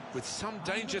forward with some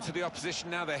danger to the opposition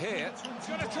now they're here. He's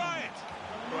going to try it.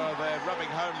 Well, they're rubbing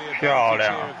home the advantage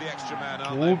here of the extra man,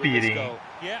 aren't they, with this goal?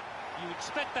 Yeah, you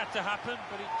expect that to happen,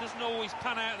 but it doesn't always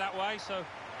pan out that way, so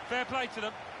fair play to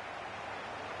them.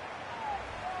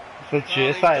 这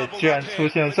决赛居然出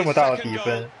现这么大的比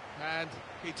分！ And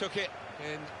he took it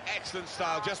in excellent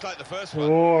style, just like the first one.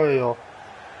 哦哟，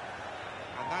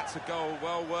 And that's a goal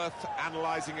well worth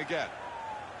analysing again.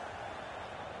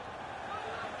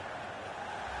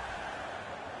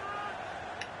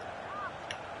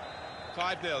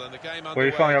 5-0 and the game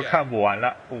回放 underway 要 again. 看不完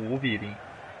了，5比0。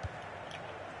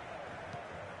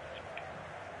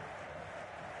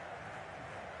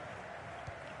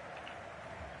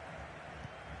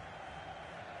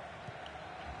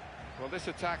Well, this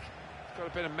attack has got a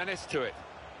bit of menace to it.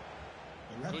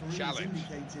 The Good referee has challenge.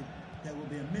 indicated there will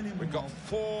be a minimum We've got of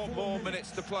 4 more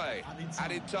minutes to play.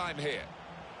 Added time here.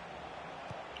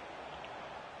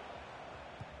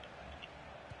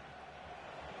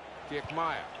 Dirk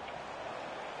Meyer.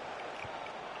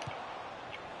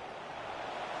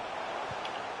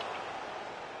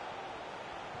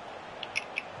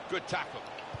 Good tackle.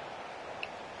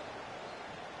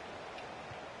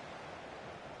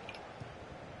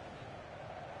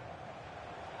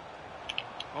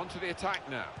 On to the attack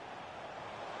now.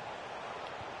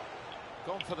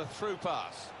 Gone for the through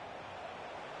pass.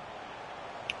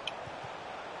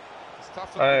 It's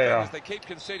tough for the defenders. They keep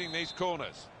conceding these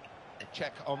corners. A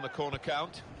check on the corner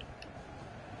count.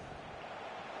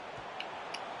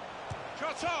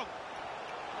 Shot on!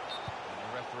 And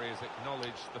the referee has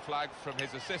acknowledged the flag from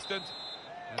his assistant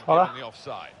and given the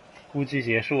offside. 估计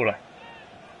结束了，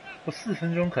不4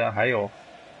分钟可能还有。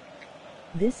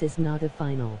This is not a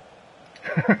final.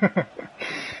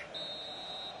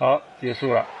 好，结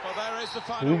束了。 Well, there is the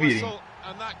final 5比0 whistle,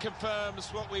 and that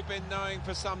confirms what we've been knowing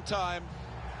for some time,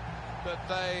 that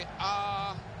they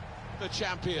are the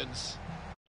champions.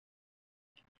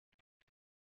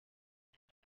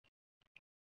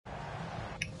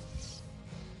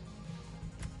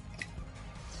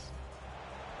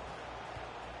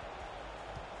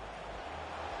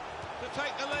 To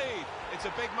take the lead, it's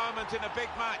a big moment in a big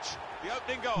match. The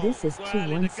opening goal. This is too Well,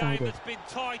 in a game one-sided. that's been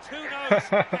tight, who knows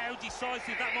how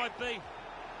decisive that might be.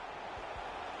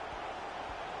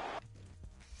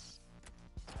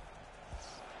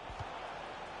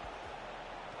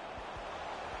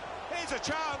 Here's a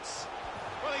chance.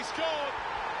 Well, he scored,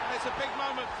 and it's a big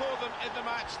moment for them in the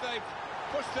match. They've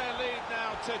pushed their lead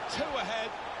now to 2 ahead.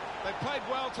 They've played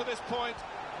well to this point,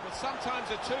 but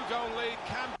sometimes a 2-goal lead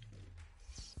can...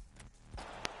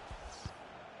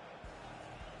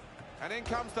 And in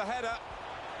comes the header.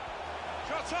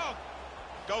 Shot on.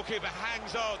 Goalkeeper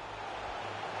hangs on.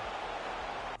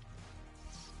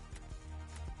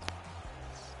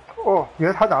 哦，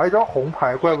原来他拿了一张红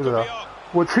牌，怪不得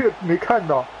我这个没看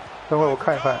到。等会儿我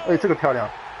看一看，哎，这个漂亮。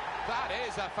 That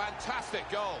is a fantastic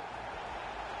goal.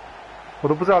 我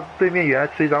都不知道对面原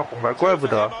来是一张红牌，怪不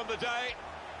得。 On the day.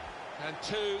 And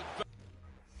 2.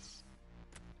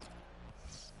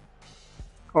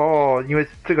 哦，因为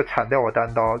这个铲掉我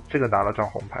单刀，这个拿了张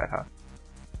红牌他。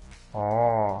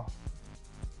哦。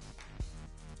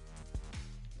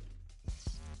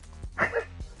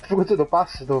不过这都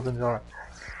80多分钟了。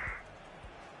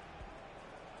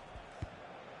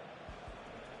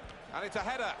 And it's a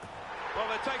header. Well,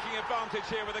 they're taking advantage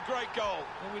here with a great goal.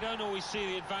 Well, we don't always see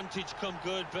the advantage come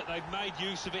good, but they've made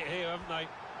use of it here, haven't they?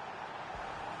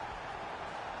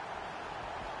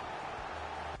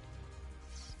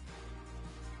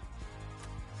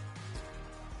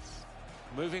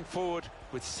 Moving forward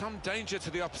with some danger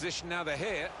to the opposition now they're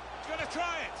here. He's going to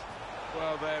try it.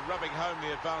 Well, they're rubbing home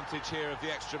the advantage here of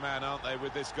the extra man, aren't they,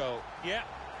 with this goal? Yeah,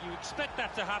 you expect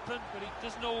that to happen, but it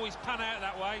doesn't always pan out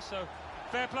that way, so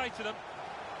fair play to them.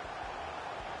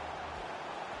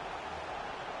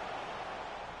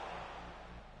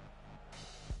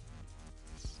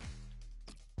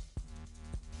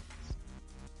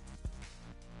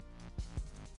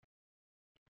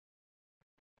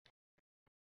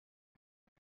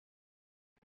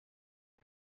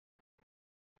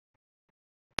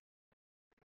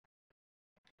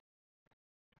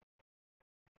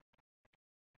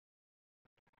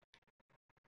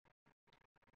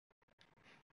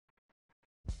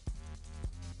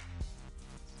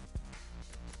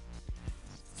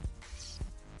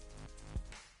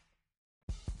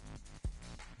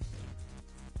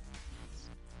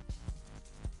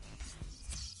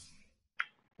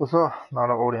不错，拿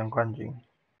了欧联冠军。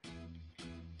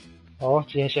好，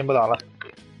今天先不打了。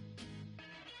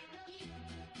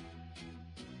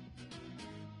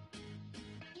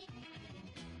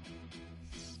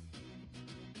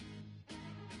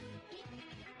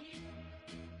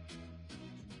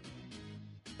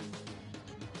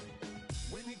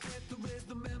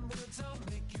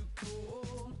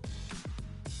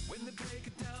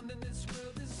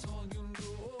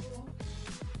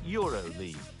Euro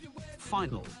League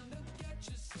Final.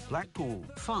 Blackpool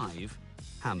 5,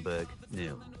 Hamburg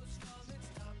 0.